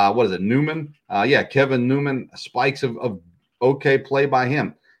Newman? Kevin Newman, spikes of okay play by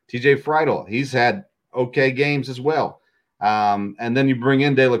him. TJ Friedel, he's had okay games as well. And then you bring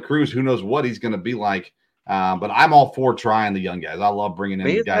in De La Cruz, who knows what he's going to be like. But I'm all for trying the young guys. I love bringing in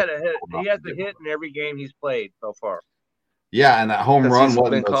the guys. He has a hit in every game he's played so far. Yeah, and that home run wasn't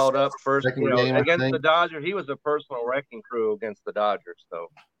been called up first game, against the Dodgers. He was a personal wrecking crew against the Dodgers. So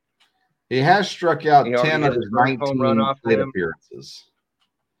he has struck out 10 of his 19 plate appearances.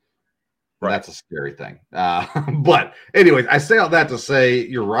 Right. That's a scary thing. But anyways, I say all that to say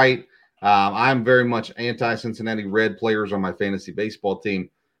you're right. I'm very much anti-Cincinnati Red players on my fantasy baseball team,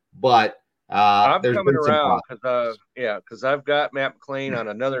 but I'm coming around because I've got Matt McClain on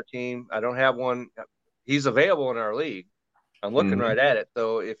another team. I don't have one. He's available in our league. I'm looking right at it.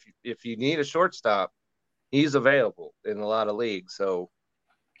 So if you need a shortstop, he's available in a lot of leagues. So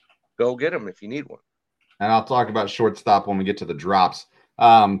go get him if you need one. and I'll talk about shortstop when we get to the drops. Okay.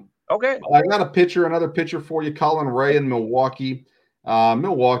 I got another pitcher for you, Colin Ray in Milwaukee.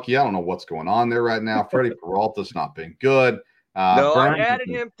 Milwaukee, I don't know what's going on there right now. Freddie Peralta's not been good. No, I Burns added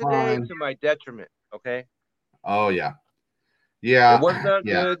him today fine. to my detriment. Okay. Oh, yeah. Yeah. It was not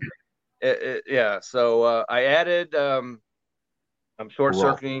yeah. good. Yeah. So I added, I'm short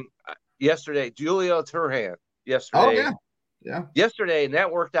circuiting yesterday, Julio Turhan yesterday. Oh, yeah. Yeah. Yesterday, and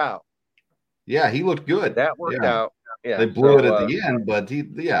that worked out. Yeah, he looked good. That worked out. Yeah. They blew it at the end, but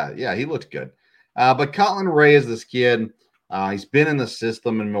he looked good. But Colin Ray is this kid. He's been in the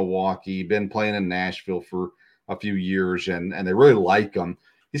system in Milwaukee, been playing in Nashville for a few years, and they really like him.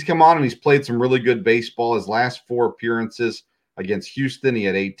 He's come on and he's played some really good baseball. His last 4 appearances against Houston, he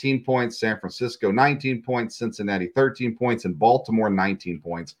had 18 points, San Francisco 19 points, Cincinnati 13 points, and Baltimore 19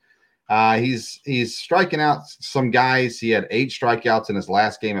 points. He's striking out some guys. He had 8 strikeouts in his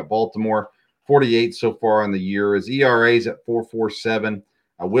last game at Baltimore, 48 so far in the year. His ERA is at 4.47,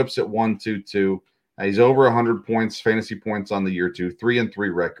 whips at 1.22. He's over 100 points, fantasy points on the year too,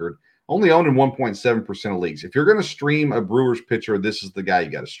 3-3 record. Only owned in 1.7% of leagues. If you're going to stream a Brewers pitcher, this is the guy you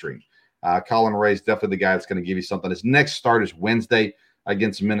got to stream. Colin Ray is definitely the guy that's going to give you something. His next start is Wednesday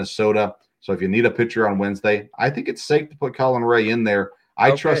against Minnesota. So if you need a pitcher on Wednesday, I think it's safe to put Colin Ray in there.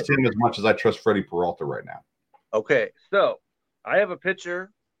 I trust him as much as I trust Freddie Peralta right now. Okay, so I have a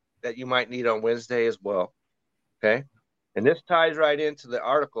pitcher that you might need on Wednesday as well. Okay, and this ties right into the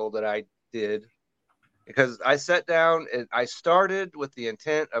article that I did, because I sat down and I started with the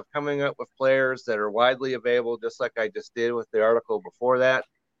intent of coming up with players that are widely available, just like I just did with the article before that.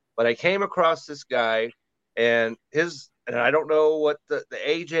 But I came across this guy, and I don't know what the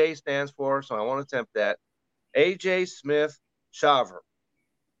AJ stands for, so I won't attempt that. AJ Smith Shaver.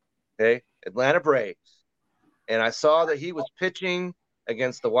 Okay, Atlanta Braves. And I saw that he was pitching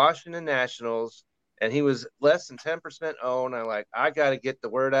against the Washington Nationals, and he was less than 10% owned. I'm like, I got to get the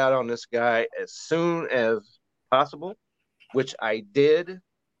word out on this guy as soon as possible, which I did.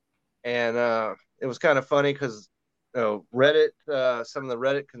 And it was kind of funny because Reddit, some of the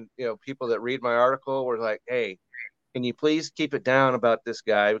Reddit people that read my article were like, hey, can you please keep it down about this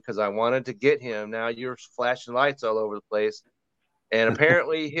guy, because I wanted to get him. Now you're flashing lights all over the place. And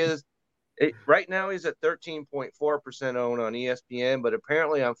apparently right now he's at 13.4% owned on ESPN, but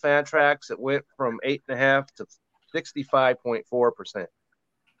apparently on Fantrax it went from 8.5 to 65.4%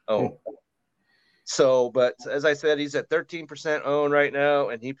 owned. So, but as I said, he's at 13% owned right now,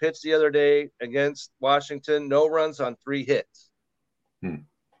 and he pitched the other day against Washington, no runs on 3 hits.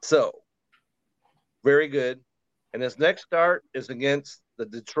 So, very good. And his next start is against the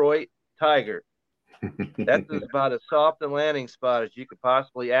Detroit Tigers. That's about as soft a landing spot as you could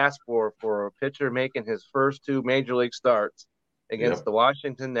possibly ask for a pitcher making his first 2 major league starts against the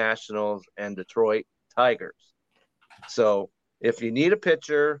Washington Nationals and Detroit Tigers. So if you need a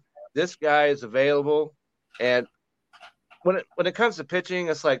pitcher, this guy is available. And when it comes to pitching,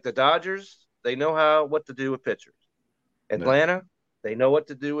 it's like the Dodgers, they know what to do with pitchers. Atlanta, they know what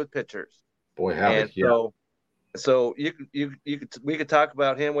to do with pitchers. Boy, howdy. So we could talk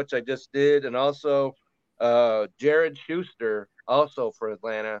about him, which I just did, and also Jared Schuster, also for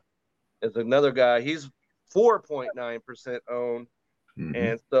Atlanta, is another guy. He's 4.9% owned,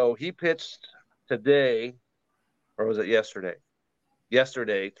 and so he pitched today, or was it yesterday?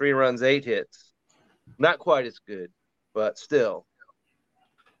 Yesterday, 3 runs, 8 hits. Not quite as good, but still.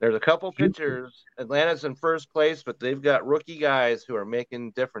 There's a couple pitchers. Atlanta's in first place, but they've got rookie guys who are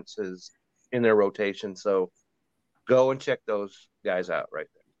making differences in their rotation. So go and check those guys out right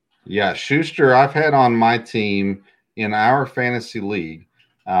there. Yeah, Schuster, I've had on my team in our fantasy league.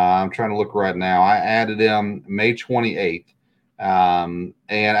 I'm trying to look right now. I added him May 28th. And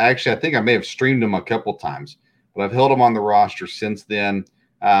actually, I think I may have streamed him a couple times, but I've held him on the roster since then.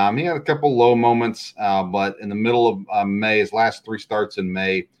 He had a couple low moments, but in the middle of May, his last 3 starts in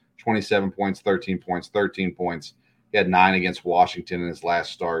May, 27 points, 13 points, 13 points. He had 9 against Washington in his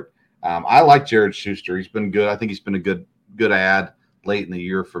last start. I like Jared Schuster. He's been good. I think he's been a good ad late in the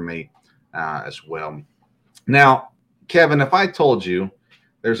year for me as well. Now, Kevin, if I told you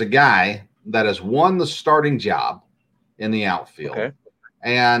there's a guy that has won the starting job in the outfield,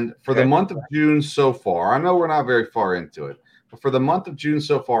 and for the month of June so far, I know we're not very far into it, but for the month of June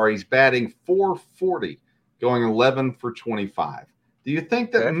so far, he's batting .440, going 11 for 25. Do you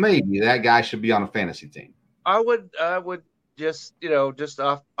think that maybe that guy should be on a fantasy team? I would just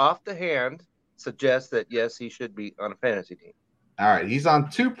off the hand suggest that yes, he should be on a fantasy team. All right, he's on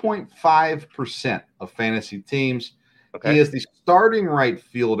 2.5% of fantasy teams. He is the starting right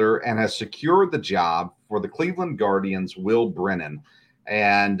fielder and has secured the job for the Cleveland Guardians, Will Brennan.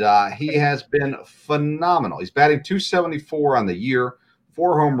 And he has been phenomenal. He's batting 274 on the year,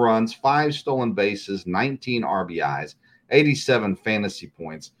 4 home runs, 5 stolen bases, 19 RBIs, 87 fantasy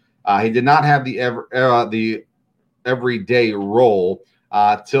points. He did not have the everyday role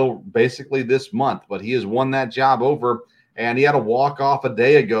till basically this month, but he has won that job over. And he had a walk-off a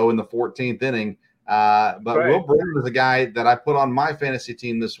day ago in the 14th inning. But right. Will Brennan is a guy that I put on my fantasy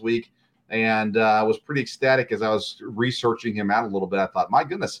team this week, and I was pretty ecstatic as I was researching him out a little bit. I thought, my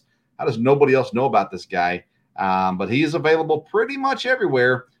goodness, how does nobody else know about this guy? But he is available pretty much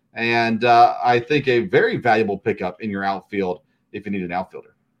everywhere, and I think a very valuable pickup in your outfield if you need an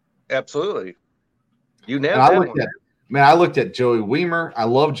outfielder. Absolutely. You nailed that one. I looked at Joey Wiemer. I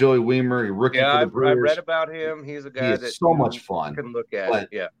love Joey Wiemer. He's rookie for the Brewers. I read about him. He's a guy that so much fun. Can look at.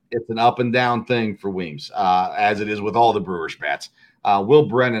 Yeah, it's an up and down thing for Weems, as it is with all the Brewers bats. Will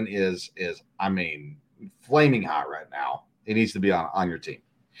Brennan is flaming hot right now. He needs to be on your team.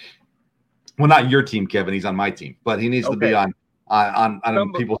 Well, not your team, Kevin. He's on my team, but he needs to be on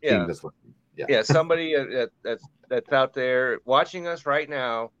people's team. Yeah, somebody that's out there watching us right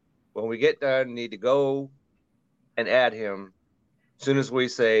now. When we get done, need to go and add him as soon as we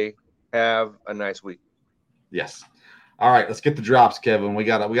say have a nice week. Yes. All right, let's get the drops, Kevin. We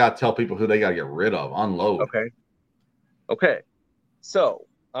gotta tell people who they gotta get rid of, unload. Okay. So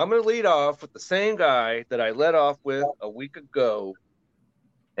I'm gonna lead off with the same guy that I led off with a week ago,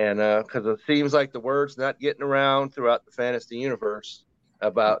 and because it seems like the word's not getting around throughout the fantasy universe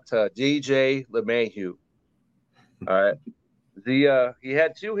about DJ LeMahieu. All right, he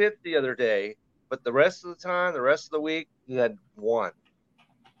had 2 hits the other day. But the rest of the time, the rest of the week, he had one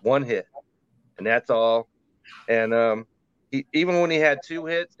hit, and that's all. And even when he had 2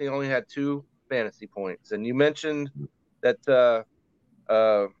 hits, he only had 2 fantasy points. And you mentioned that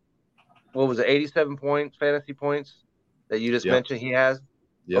what was it, 87 points, fantasy points that you just mentioned he has?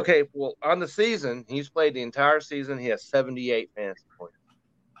 Yep. Okay, well, on the season, he's played the entire season. He has 78 fantasy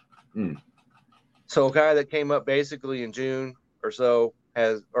points. So a guy that came up basically in June or so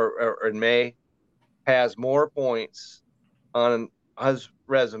or in May, has more points on his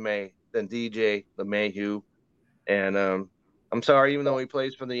resume than DJ LeMahieu. And I'm sorry, even though he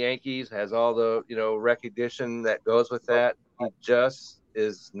plays for the Yankees, has all the recognition that goes with that, he just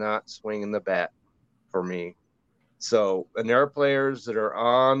is not swinging the bat for me. So, and there are players that are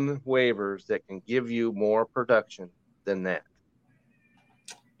on waivers that can give you more production than that.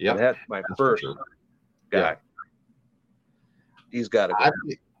 Yeah, that's my first guy. Yeah. He's got to go.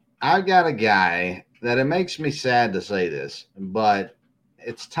 I've got a guy that it makes me sad to say this, but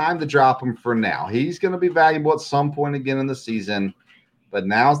it's time to drop him for now. He's going to be valuable at some point again in the season, but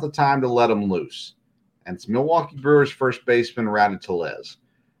now's the time to let him loose. And it's Milwaukee Brewers first baseman Rowdy Tellez.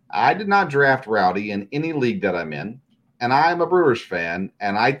 I did not draft Rowdy in any league that I'm in, and I'm a Brewers fan,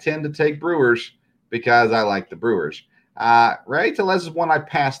 and I tend to take Brewers because I like the Brewers. Rowdy Tellez is one I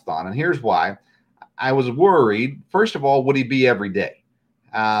passed on, and here's why. I was worried, first of all, would he be every day?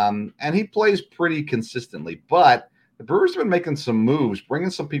 And he plays pretty consistently, but the Brewers have been making some moves, bringing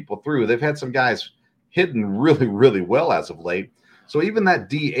some people through. They've had some guys hitting really, really well as of late. So even that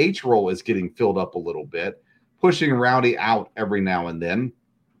DH role is getting filled up a little bit, pushing Rowdy out every now and then.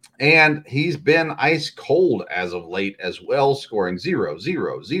 And he's been ice cold as of late as well, scoring 0,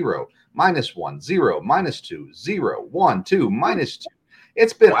 0, 0, -1, 0, -2, 0, 1, 2, -2.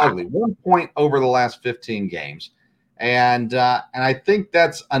 It's been ugly. 1 point over the last 15 games. And I think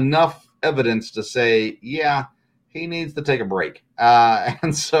that's enough evidence to say, yeah, he needs to take a break.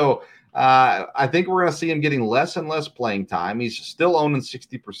 And so I think we're going to see him getting less and less playing time. He's still owned in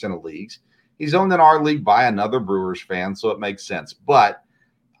 60% of leagues. He's owned in our league by another Brewers fan, so it makes sense. But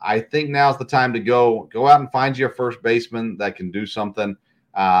I think now's the time to go out and find you a first baseman that can do something.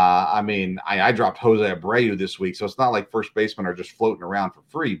 I dropped Jose Abreu this week, so it's not like first basemen are just floating around for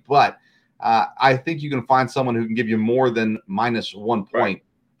free. But I think you can find someone who can give you more than -1 point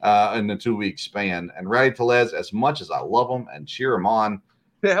in the 2-week span. And Rowdy Tellez, as much as I love him and cheer him on,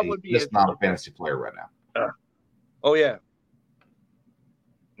 he's just not a fantasy player right now. Oh, yeah.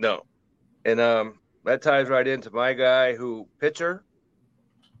 No. And that ties right into my guy pitcher.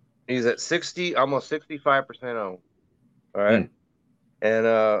 He's at 60, almost 65% owned. All right. And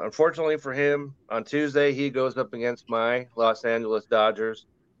unfortunately for him, on Tuesday, he goes up against my Los Angeles Dodgers.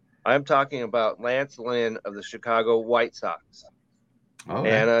 I'm talking about Lance Lynn of the Chicago White Sox. Oh,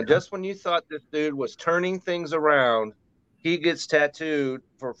 and just when you thought this dude was turning things around, he gets tattooed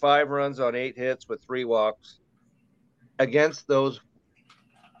for 5 runs on 8 hits with 3 walks against those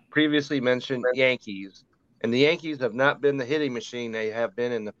previously mentioned Yankees. And the Yankees have not been the hitting machine they have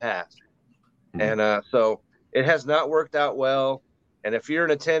been in the past. And so it has not worked out well. And if you're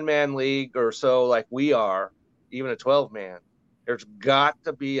in a 10-man league or so like we are, even a 12-man, there's got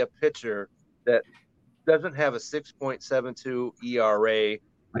to be a pitcher that doesn't have a 6.72 ERA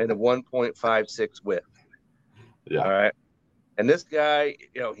and a 1.56 whip. Yeah. All right. And this guy,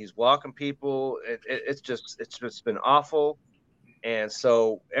 he's walking people. It's just been awful. And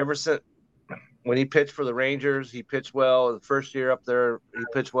so ever since when he pitched for the Rangers, he pitched well. The first year up there, he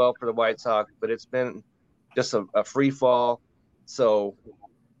pitched well for the White Sox, but it's been just a free fall. So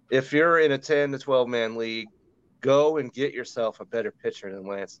if you're in a 10 to 12-man league, go and get yourself a better pitcher than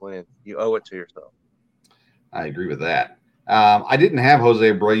Lance Lynn. You owe it to yourself. I agree with that. I didn't have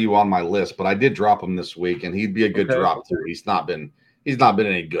Jose Abreu on my list, but I did drop him this week, and he'd be a good drop too. He's not been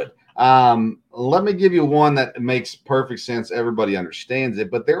any good. Let me give you one that makes perfect sense. Everybody understands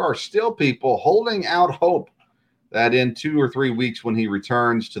it, but there are still people holding out hope that in 2 or 3 weeks when he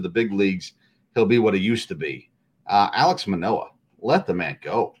returns to the big leagues, he'll be what he used to be. Alex Manoah, let the man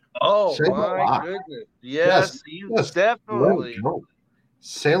go. Oh, my goodness. Yes, definitely.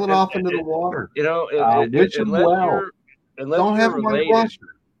 Sail it off into the water. Wish him well. Don't have him on the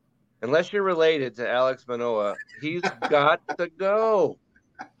roster. Unless you're related to Alex Manoah, he's got to go.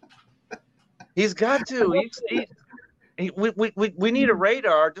 He's got to. We need a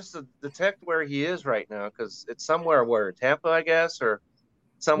radar just to detect where he is right now, because it's somewhere where Tampa, I guess, or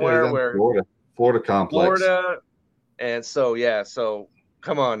somewhere where Florida complex. And so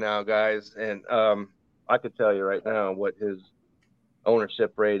come on now, guys. And I could tell you right now what his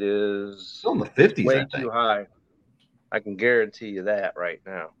ownership rate is. Still in the 50s, way too high. I can guarantee you that right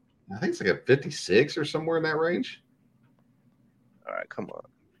now. I think it's like a 56 or somewhere in that range. All right, come on.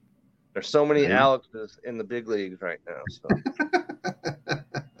 There's so many Alexes in the big leagues right now. So,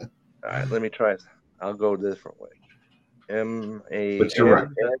 all right, let me try. I'll go a different way. But you're right.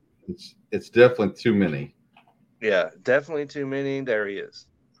 It's definitely too many. Yeah, definitely too many. There he is.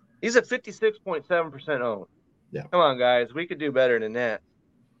 He's at 56.7% owned. Yeah. Come on, guys. We could do better than that.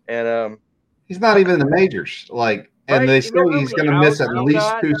 And he's not even in the majors. And they say he's going to miss at least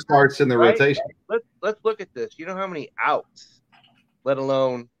 2 starts in the rotation. Let's look at this. You know how many outs, let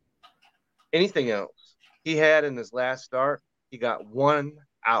alone anything else, he had in his last start? He got 1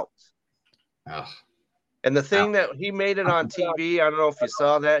 out. Oh. And the thing that he made it on TV, I don't know if you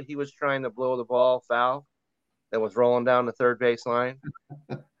saw that, he was trying to blow the ball foul that was rolling down the third base line,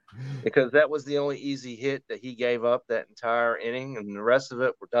 because that was the only easy hit that he gave up that entire inning, and the rest of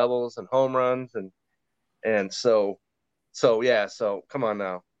it were doubles and home runs. And so come on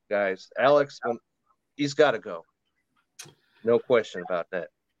now, guys. Alex, he's got to go. No question about that.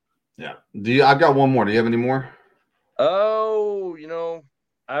 Yeah. I've got one more. Do you have any more? Oh,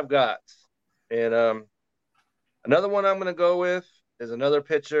 I've got. And another one I'm going to go with is another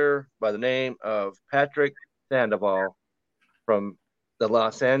pitcher by the name of Patrick Sandoval from the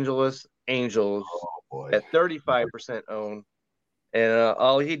Los Angeles Angels at 35% owned. And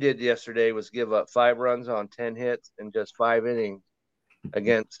all he did yesterday was give up 5 runs on 10 hits in just 5 innings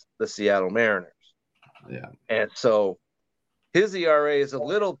against the Seattle Mariners. Yeah. And so his ERA is a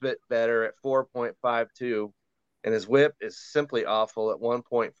little bit better at 4.52, and his whip is simply awful at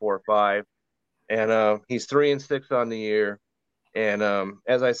 1.45. And he's 3-6 on the year. And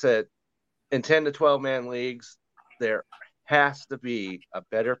as I said, in 10 to 12-man leagues, there has to be a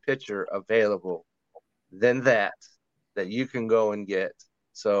better pitcher available than that you can go and get.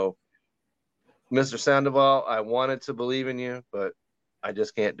 So, Mr. Sandoval, I wanted to believe in you, but I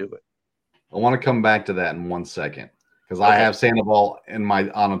just can't do it. I want to come back to that in 1 second, because I have Sandoval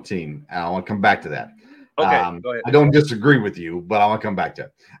on a team, and I want to come back to that. Okay, go ahead. I don't disagree with you, but I want to come back to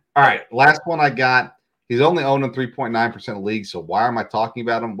it. All right, last one I got. He's only owned in 3.9% of leagues, so why am I talking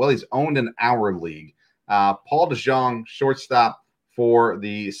about him? Well, he's owned in our league. Paul DeJong, shortstop for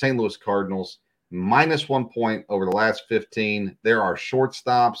the St. Louis Cardinals, -1 point over the last 15. There are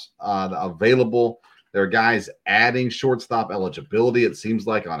shortstops available. There are guys adding shortstop eligibility, it seems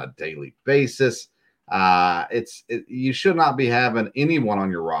like, on a daily basis. You should not be having anyone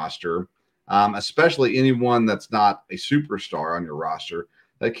on your roster, especially anyone that's not a superstar on your roster,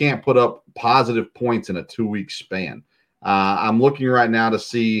 that can't put up positive points in a 2-week span. I'm looking right now to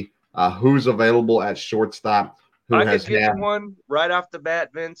see who's available at shortstop. I could give you one right off the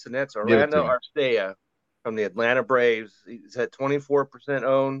bat, Vince, and that's Orlando Arcia from the Atlanta Braves. He's at 24%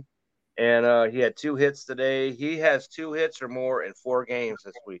 owned, and he had 2 hits today. He has 2 hits or more in 4 games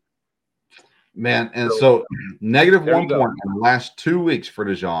this week. Man, and so -1 point in the last 2 weeks for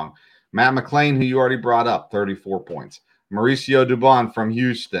DeJong. Matt McClain, who you already brought up, 34 points. Mauricio Dubon from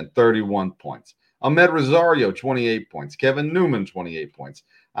Houston, 31 points. Ahmed Rosario, 28 points. Kevin Newman, 28 points.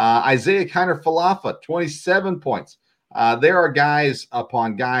 Isaiah Kiner-Falefa, 27 points. There are guys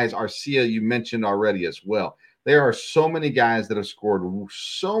upon guys. Arcia, you mentioned already as well. There are so many guys that have scored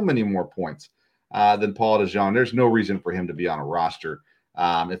so many more points than Paul DeJong. There's no reason for him to be on a roster.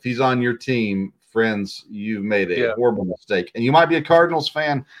 If he's on your team, friends, you've made a horrible mistake. And you might be a Cardinals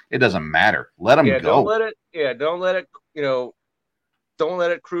fan. It doesn't matter. Let him go. Don't let it, don't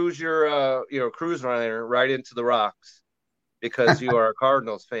let it cruise your cruise liner right into the rocks because you are a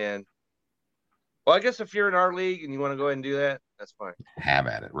Cardinals fan. Well, I guess if you're in our league and you want to go ahead and do that, that's fine. Have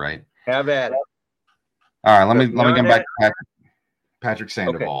at it, right? Have at it. All right, let me get back to Patrick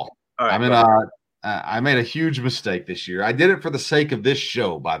Sandoval. Okay. All right, I made a huge mistake this year. I did it for the sake of this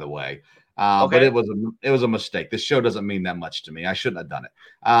show, by the way. But it was a mistake. This show doesn't mean that much to me. I shouldn't have done it.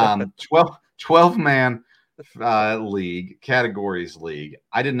 12-man league, categories league.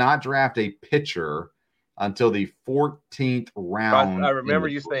 I did not draft a pitcher until the 14th round. I remember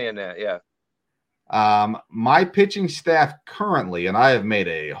you saying that, yeah. My pitching staff currently, and I have made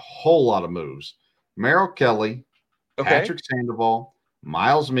a whole lot of moves. Merrill Kelly, Patrick Sandoval,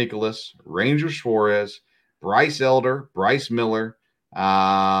 Miles Mikolas, Ranger Suarez, Bryce Elder, Bryce Miller,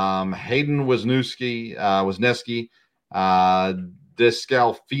 Hayden Wisniewski,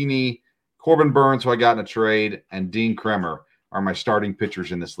 Descalfini, Corbin Burns, who I got in a trade, and Dean Kremer are my starting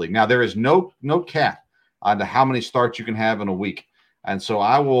pitchers in this league. Now, there is no cap on how many starts you can have in a week. And so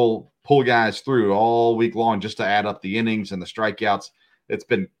I will pull guys through all week long just to add up the innings and the strikeouts. It's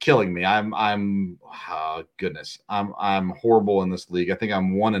been killing me. I'm horrible in this league. I think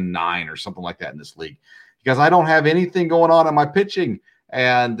I'm 1-9 or something like that in this league because I don't have anything going on in my pitching.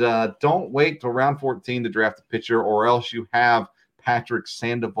 And don't wait till round 14 to draft a pitcher, or else you have Patrick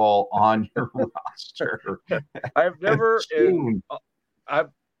Sandoval on your roster. I've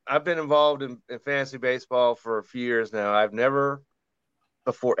been involved in fantasy baseball for a few years now. I've never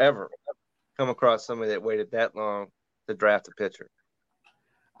before ever come across somebody that waited that long to draft a pitcher.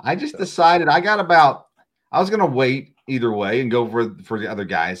 I just decided I was going to wait either way and go for the other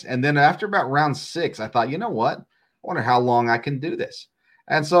guys. And then after about round 6, I thought, you know what? I wonder how long I can do this.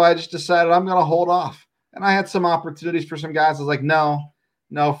 And so I just decided I'm going to hold off. And I had some opportunities for some guys. I was like, no,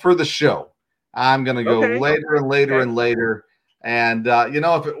 for the show. I'm going to go later and later and later. And,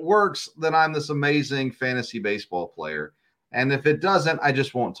 if it works, then I'm this amazing fantasy baseball player. And if it doesn't, I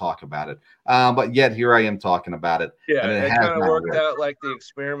just won't talk about it. But yet here I am talking about it. Yeah, and it kind of worked out like the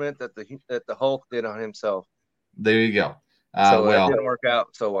experiment that the Hulk did on himself. There you go. So it didn't work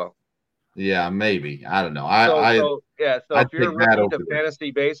out so well. Yeah, maybe. I don't know. So if you're rookie to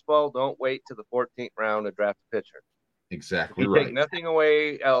fantasy baseball, don't wait to the 14th round to draft a pitcher. Exactly right. Take nothing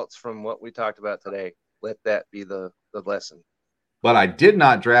away else from what we talked about today. Let that be the lesson. But I did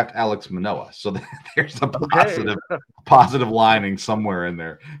not draft Alex Manoah, so there's a positive lining somewhere in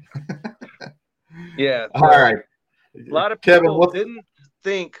there. Yeah. All right. A lot of people didn't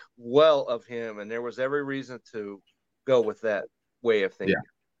think well of him, and there was every reason to go with that way of thinking.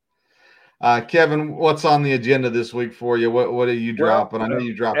 Yeah. Kevin, what's on the agenda this week for you? What are you dropping? I know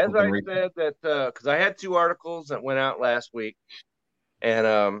you dropped something. As I said that because I had 2 articles that went out last week, and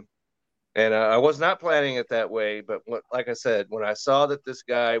I was not planning it that way, but like I said, when I saw that this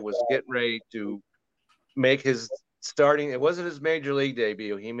guy was getting ready to make his starting, it wasn't his major league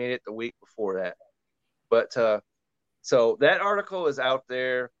debut. He made it the week before that. But so that article is out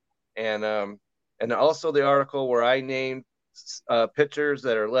there, and also the article where I named pitchers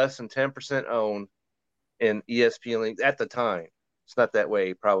that are less than 10% owned in ESPN leagues at the time. It's not that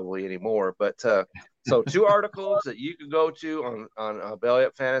way probably anymore, but so 2 articles that you could go to on Belly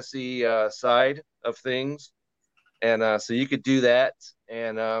Up Fantasy side of things, and so you could do that.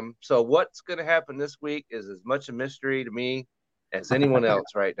 And so what's going to happen this week is as much a mystery to me as anyone else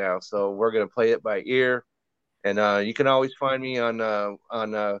right now. So we're going to play it by ear, and you can always find me on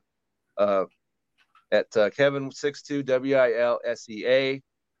at Kevin62 WILSEA.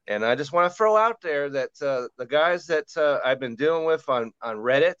 And I just want to throw out there that the guys that I've been dealing with on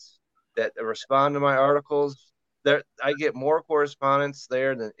Reddit that respond to my articles, I get more correspondence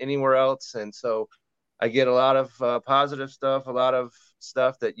there than anywhere else. And so I get a lot of positive stuff, a lot of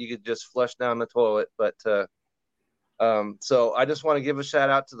stuff that you could just flush down the toilet. But so I just want to give a shout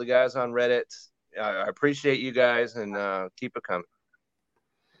out to the guys on Reddit. I appreciate you guys, and keep it coming.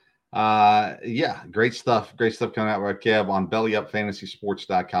 Yeah, great stuff coming out with Kev on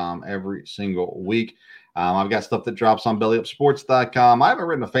bellyupfantasysports.com every single week. I've got stuff that drops on bellyupsports.com. I haven't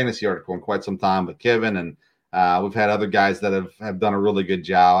written a fantasy article in quite some time, but Kevin and we've had other guys that have done a really good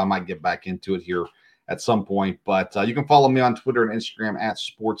job. I might get back into it here at some point, but you can follow me on Twitter and Instagram at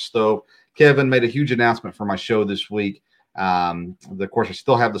SportsStove. Kevin made a huge announcement for my show this week. Of course, I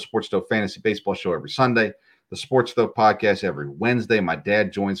still have the Sports Stove Fantasy Baseball show every Sunday. the Sports Stuff podcast every Wednesday. My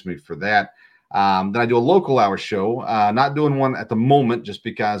dad joins me for that. Then I do a local hour show. Not doing one at the moment just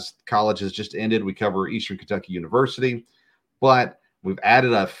because college has just ended. We cover Eastern Kentucky University, but we've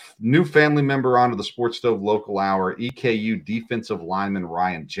added a new family member onto the Sports Stove local hour. EKU defensive lineman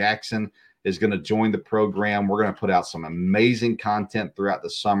Ryan Jackson is going to join the program. We're going to put out some amazing content throughout the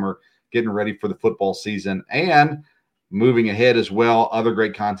summer, getting ready for the football season and moving ahead as well. Other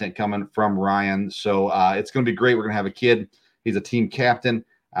great content coming from Ryan. So it's going to be great. We're going to have a kid. He's a team captain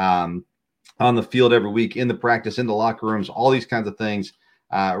on the field every week, in the practice, in the locker rooms, all these kinds of things.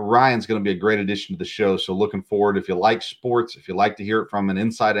 Ryan's going to be a great addition to the show. So looking forward. If you like sports, if you like to hear it from an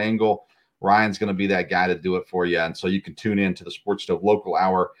inside angle, Ryan's going to be that guy to do it for you. And so you can tune in to the Sports Stove local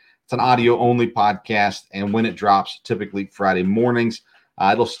hour. It's an audio-only podcast, and when it drops, typically Friday mornings.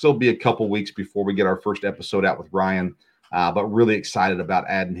 It'll still be a couple weeks before we get our first episode out with Ryan, but really excited about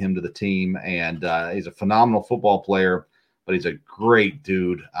adding him to the team. And he's a phenomenal football player, but he's a great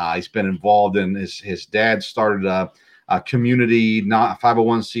dude. He's been involved in his dad started a community, not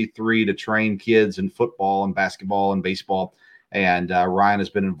 501c3, to train kids in football and basketball and baseball. And Ryan has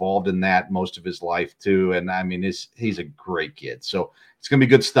been involved in that most of his life too. And I mean, he's a great kid. So it's going to be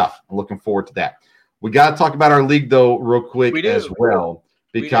good stuff. I'm looking forward to that. We got to talk about our league though, real quick as well,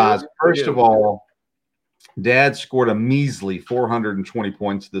 because first of all, Dad scored a measly 420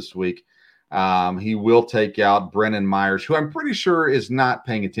 points this week. He will take out Brennan Myers, who I'm pretty sure is not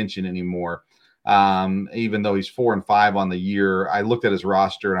paying attention anymore. Even though he's 4-5 on the year, I looked at his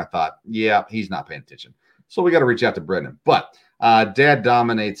roster and I thought, yeah, he's not paying attention. So we got to reach out to Brennan. But Dad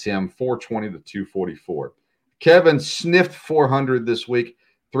dominates him 420 to 244. Kevin sniffed 400 this week,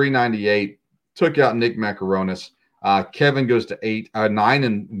 398. Took out Nick Macaronis. Kevin goes to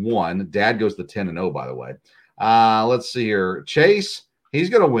 9-1. Dad goes to 10-0, by the way. Let's see here. Chase, he's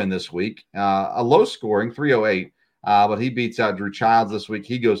going to win this week. A low scoring, 308. But he beats out Drew Childs this week.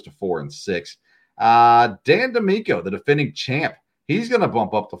 He goes to 4-6. Dan D'Amico, the defending champ, he's going to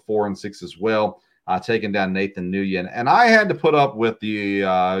bump up to 4-6 as well, taking down Nathan Nguyen. And I had to put up with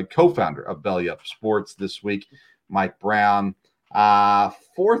the co-founder of Belly Up Sports this week, Mike Brown.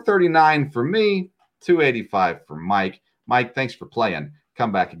 439 for me, 285 for Mike. Mike, thanks for playing.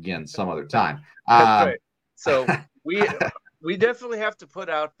 Come back again some other time. That's right. So we definitely have to put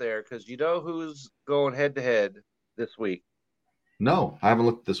out there, because you know who's going head-to-head this week. No, I haven't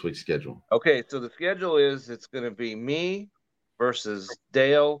looked at this week's schedule. Okay, so the schedule is it's going to be me versus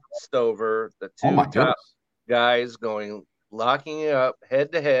Dale Stover, the two top guys locking it up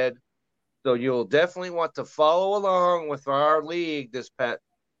head-to-head. So you'll definitely want to follow along with our league this past.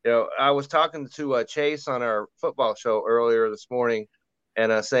 I was talking to Chase on our football show earlier this morning,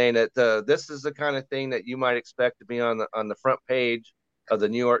 and saying that this is the kind of thing that you might expect to be on the front page of the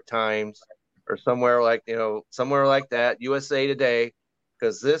New York Times or somewhere like that, USA Today,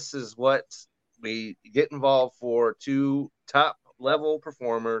 because this is what we get involved for: two top level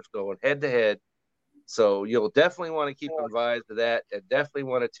performers going head to head. So you'll definitely want to keep advised of that, and definitely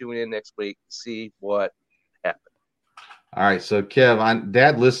want to tune in next week to see what happens. All right. So, Kev,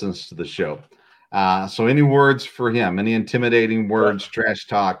 Dad listens to the show. So any words for him? Any intimidating words, trash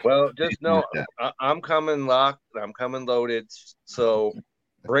talk? Well, just know I'm coming locked. I'm coming loaded. So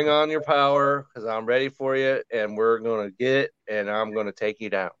bring on your power, because I'm ready for you, and we're going to get it, and I'm going to take you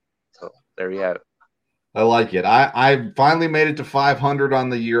down. So there you have it. I like it. I finally made it to 500 on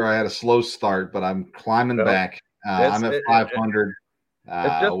the year. I had a slow start, but I'm climbing back. I'm at 500.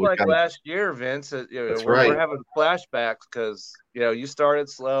 It's just like last year, Vince. We're having flashbacks because, you started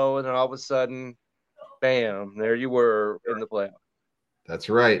slow, and then all of a sudden, bam, there you were in the playoffs. That's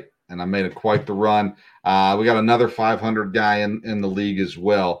right. And I made it quite the run. We got another 500 guy in the league as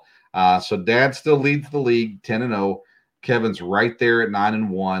well. So Dad still leads the league 10-0. Kevin's right there at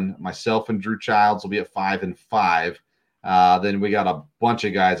 9-1. Myself and Drew Childs will be at 5-5. Then we got a bunch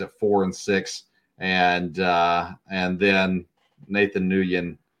of guys at 4-6, and then Nathan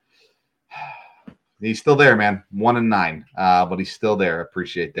Nguyen. He's still there, man. 1-9, but he's still there.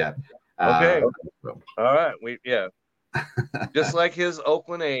 Appreciate that. Okay. All right. Just like his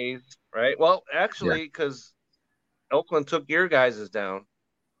Oakland A's, right? Well, actually, because Oakland took your guys' down.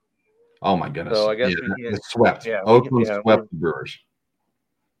 Oh my goodness! So I guess it's swept. Yeah, Oakland swept the Brewers.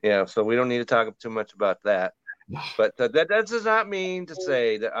 Yeah, so we don't need to talk too much about that. But that does not mean to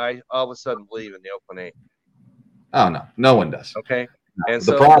say that I all of a sudden believe in the Oakland A's. Oh no one does. Okay, no. And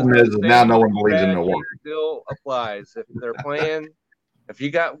the problem is now no one believes in Milwaukee. Still applies if they're playing. If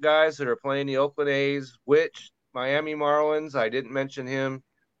you got guys that are playing the Oakland A's, which Miami Marlins, I didn't mention him,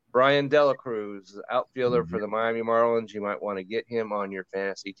 Brian Dela Cruz, outfielder for the Miami Marlins, you might want to get him on your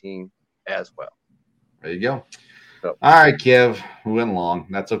fantasy team as well. There you go. So. All right, Kev. We went long.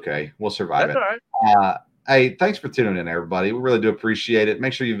 That's okay. We'll survive That's it. all right. Hey, thanks for tuning in, everybody. We really do appreciate it.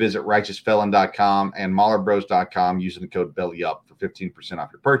 Make sure you visit righteousfelon.com and MahlerBros.com using the code BELLYUP for 15% off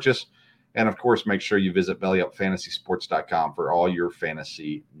your purchase. And, of course, make sure you visit BellyUpFantasySports.com for all your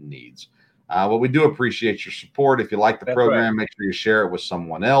fantasy needs. Well, we do appreciate your support. If you like the program, make sure you share it with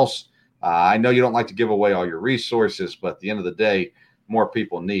someone else. I know you don't like to give away all your resources, but at the end of the day, more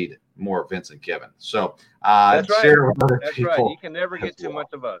people need more Vince and Kevin. So that's right. Share it with other people. Right. You can never get too much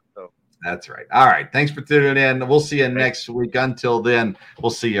of us. So. That's right. All right. Thanks for tuning in. We'll see you next week. Until then, we'll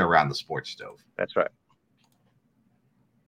see you around the sports stove. That's right.